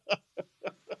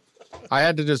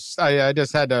 I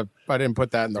didn't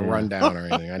put that in the rundown or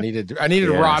anything. I needed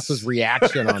Ross's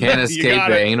reaction on that. Can't escape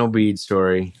the anal bead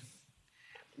story.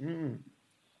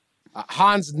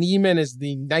 Hans Niemann is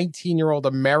the 19-year-old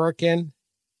American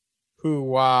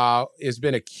who has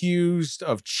been accused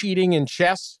of cheating in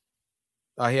chess.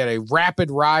 He had a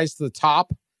rapid rise to the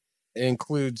top. It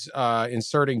includes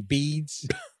inserting beads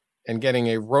and getting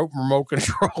a remote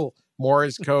control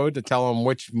Morse code to tell him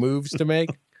which moves to make.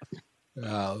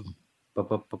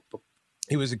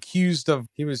 He was accused of,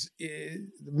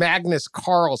 Magnus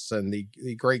Carlsen, the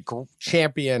great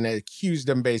champion, accused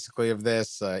him basically of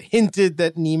this, hinted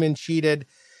that Niemann cheated,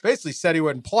 basically said he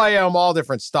wouldn't play him, all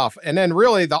different stuff. And then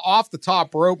really the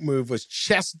off-the-top rope move was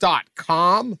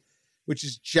chess.com, which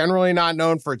is generally not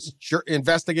known for its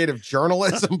investigative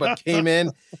journalism, but came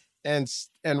in and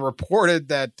reported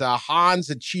that Hans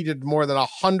had cheated more than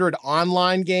 100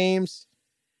 online games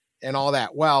and all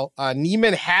that. Well,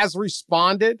 Niemann has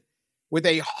responded with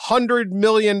a $100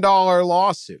 million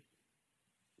lawsuit.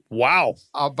 Wow.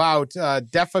 About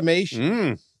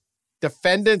defamation.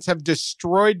 Defendants have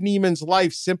destroyed Niemann's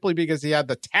life simply because he had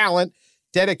the talent,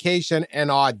 dedication, and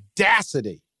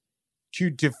audacity to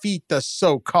defeat the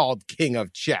so-called king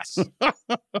of chess,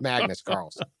 Magnus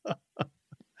Carlsen.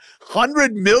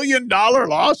 $100 million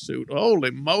lawsuit. Holy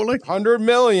moly. $100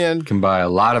 million. Can buy a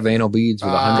lot of anal beads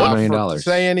with $100 million.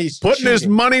 Saying he's putting his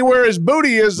money where his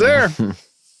booty is there.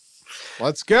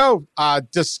 Let's go.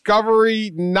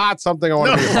 Discovery, not something I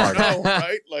want to be a part of.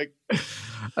 Right? Like,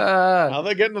 how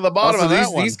they getting to the bottom of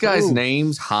that one? These guys'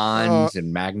 names, Hans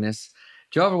and Magnus.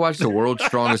 Did you ever watch The World's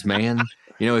Strongest Man?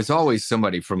 You know, it's always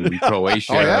somebody from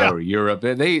Croatia or Europe.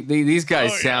 These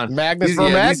guys sound Magnus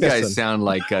these guys sound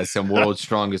like some World's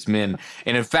Strongest Men.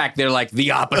 And in fact, they're like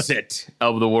the opposite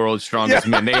of the World's Strongest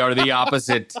Men. They are the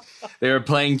opposite. They're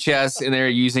playing chess and they're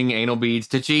using anal beads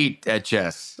to cheat at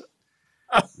chess.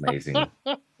 Amazing.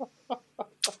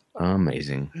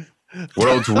 Amazing.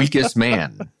 World's weakest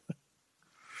man.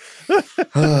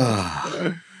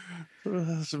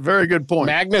 That's a very good point.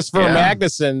 Magnus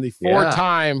Magnuson, the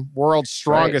four-time world's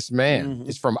strongest man,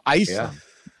 is from Iceland. Yeah.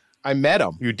 I met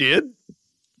him. You did?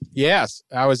 Yes.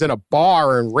 I was in a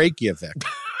bar in Reykjavik.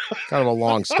 Kind of a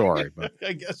long story, but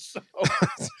I guess so.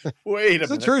 Wait a minute.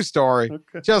 It's a true story.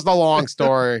 Okay. Just a long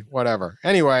story, whatever.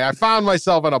 Anyway, I found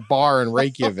myself in a bar in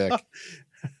Reykjavik.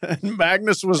 And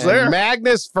Magnus was there.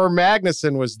 Magnus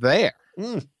Magnuson was there.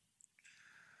 This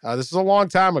is a long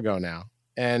time ago now.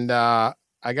 And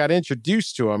I got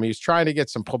introduced to him. He was trying to get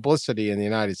some publicity in the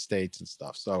United States and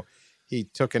stuff. So he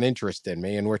took an interest in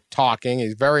me, and we're talking.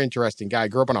 He's a very interesting guy.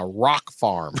 Grew up on a rock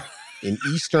farm in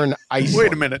eastern Iceland.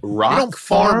 Wait a minute. You don't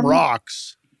farm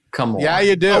rocks. Come on. Yeah,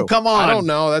 you do. Oh, come on. I don't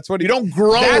know. That's what you don't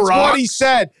grow That's rocks. What he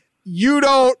said. You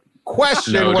don't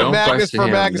question what Magnus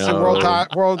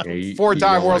Magnuson,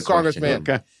 four-time world's strongest man.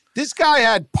 Okay. This guy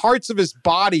had parts of his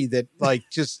body that, like,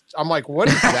 just, I'm like, what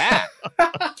is that?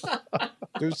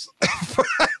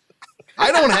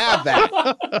 I don't have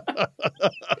that.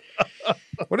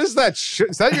 What is that?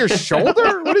 Is that your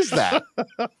shoulder? What is that?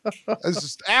 It's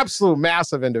just absolute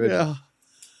massive individual.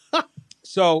 Yeah.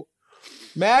 So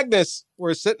Magnus,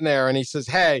 we're sitting there and he says,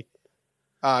 hey,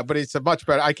 but he said much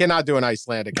better. I cannot do an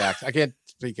Icelandic accent. I can't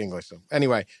speak English. So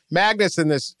anyway, Magnus in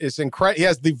this is incredible. He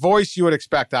has the voice you would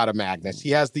expect out of Magnus. He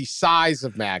has the size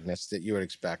of Magnus that you would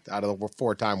expect out of the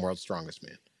four-time world's strongest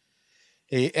man.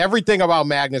 Everything about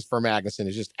Magnus Magnuson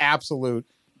is just absolute,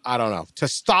 I don't know,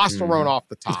 testosterone off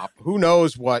the top. Who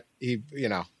knows what he,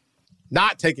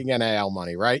 not taking NIL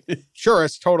money, right? Sure,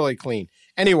 it's totally clean.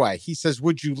 Anyway, he says,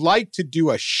 would you like to do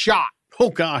a shot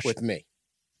with me?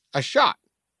 A shot.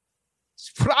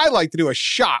 But I like to do a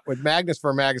shot with Magnus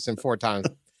Magnuson, four-time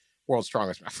world's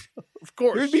strongest man. Of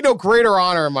course. There'd be no greater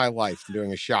honor in my life than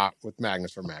doing a shot with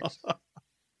Magnus Magnuson.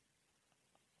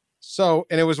 So,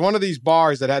 and it was one of these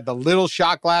bars that had the little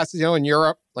shot glasses, in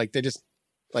Europe, like they just,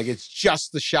 like it's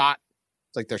just the shot.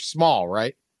 It's like they're small,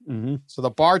 right? Mm-hmm. So the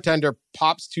bartender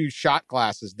pops 2 shot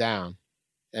glasses down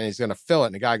and he's going to fill it.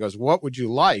 And the guy goes, what would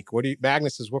you like?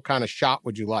 Magnus says, what kind of shot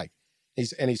would you like?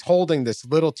 He's holding this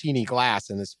little teeny glass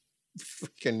in this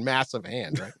freaking massive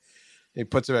hand, right? And he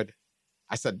puts it in.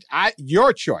 I said,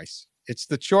 your choice. It's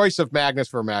the choice of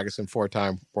Magnus Magnuson,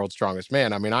 four-time world's strongest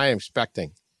man. I mean, I am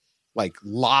expecting like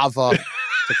lava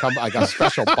to come, like a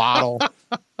special bottle.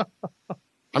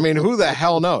 I mean, who the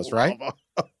hell knows, right?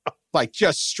 Like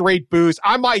just straight booze.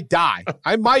 I might die.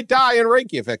 I might die in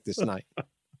Reykjavik this night.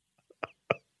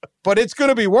 But it's going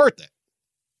to be worth it.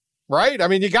 Right? I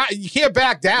mean, you can't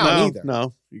back down either.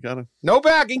 No, you got to. No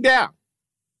backing down.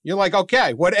 You're like,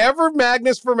 okay, whatever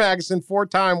Magnus Magnuson,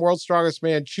 four-time world's strongest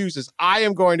man chooses, I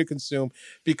am going to consume,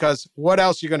 because what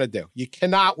else are you going to do? You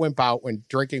cannot wimp out when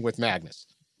drinking with Magnus.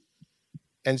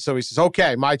 And so he says,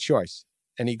 okay, my choice.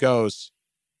 And he goes,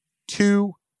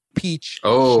 2 peach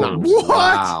schnapps. What?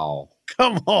 Wow.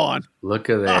 Come on.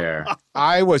 Look at there.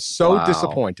 I was so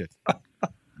disappointed.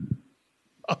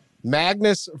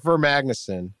 Magnus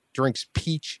Magnuson drinks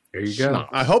peach There you go. schnapps.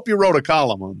 I hope you wrote a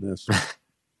column on this.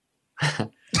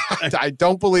 I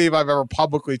don't believe I've ever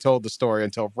publicly told the story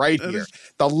until right here.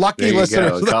 The lucky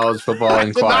listeners of the College Football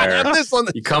Inquirer.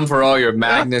 You come for all your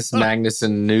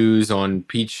Magnuson news on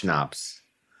peach schnapps.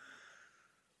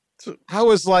 I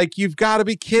was like, you've got to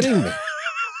be kidding me.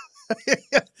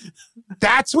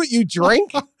 That's what you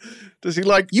drink? Does he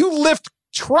you lift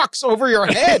trucks over your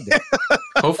head?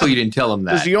 Hopefully you didn't tell him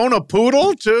that. Does he own a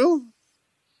poodle too?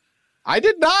 I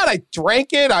did not. I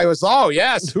drank it. I was,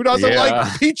 yes. Who doesn't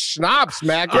like peach schnapps,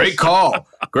 Magnus? Great call.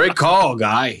 Great call,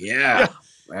 guy. Yeah.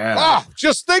 Oh,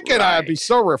 just thinking I'd be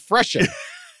so refreshing.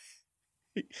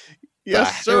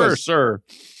 Yes, sir.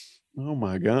 Oh,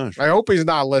 my gosh. I hope he's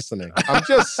not listening. I'm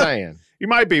just saying. He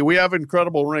might be. We have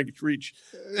incredible reach.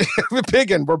 We're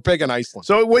big in Iceland.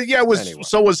 So, was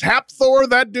Hapthor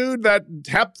that dude, that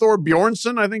Hapthor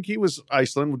Bjornsson? I think he was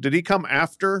Iceland. Did he come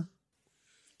after?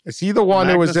 Is he the one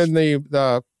Magnus? who was in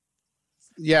the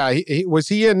was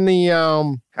he in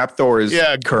the Hapthor is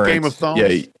current. Game of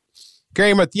Thrones?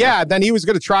 Then he was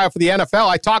going to try out for the NFL.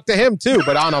 I talked to him too,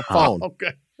 but on a phone.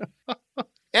 Okay.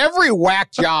 Every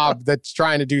whack job that's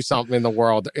trying to do something in the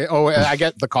world. I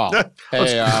get the call.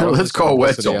 Hey, let's call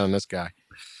Wetzel on this guy.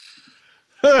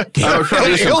 He'll do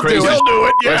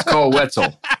it. Yeah. Let's call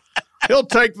Wetzel. He'll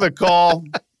take the call.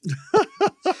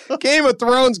 Game of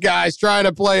Thrones guys trying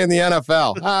to play in the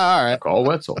NFL. All right. Call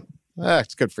Wetzel.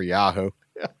 It's good for Yahoo.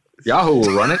 Yahoo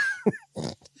will run it.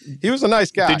 He was a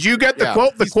nice guy. Did you get the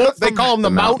quote? The quote they call him the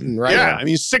mountain, right? Yeah. I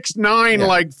mean, 6'9",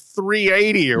 like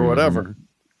 380 or whatever.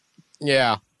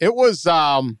 Yeah. It was,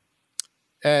 the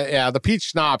peach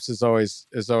schnapps has always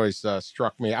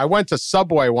struck me. I went to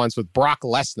Subway once with Brock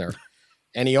Lesnar,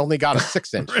 and he only got a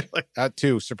 6-inch. Really? That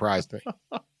too surprised me.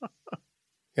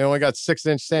 He only got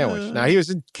 6-inch sandwich. Now he was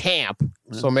in camp,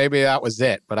 so maybe that was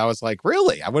it. But I was like,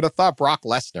 really? I would have thought Brock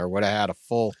Lesnar would have had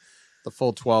the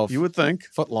full 12. You would think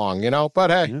foot long, But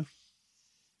hey,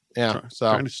 it's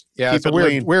a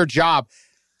weird job.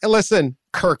 And listen,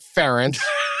 Kirk Ferentz,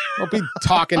 don't be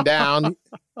talking down,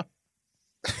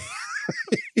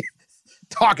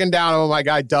 on my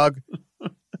guy Doug.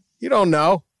 You don't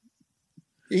know.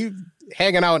 He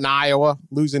hanging out in Iowa,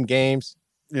 losing games.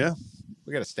 Yeah,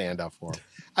 we got to stand up for him.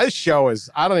 This show is,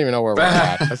 I don't even know where we're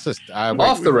at. That's just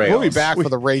off the rails. We'll be back for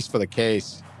the race for the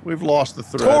case. We've lost the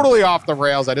thread. Totally off the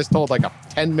rails. I just told like a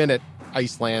 10-minute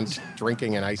Iceland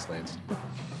drinking in Iceland.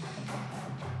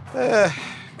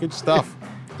 Good stuff.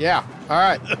 Yeah. All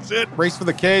right. That's it. Race for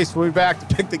the case. We'll be back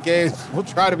to pick the games. We'll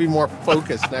try to be more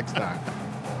focused next time.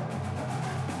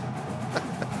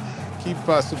 Keep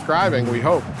subscribing, we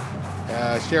hope.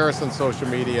 Share us on social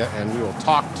media, and we will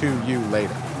talk to you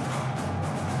later.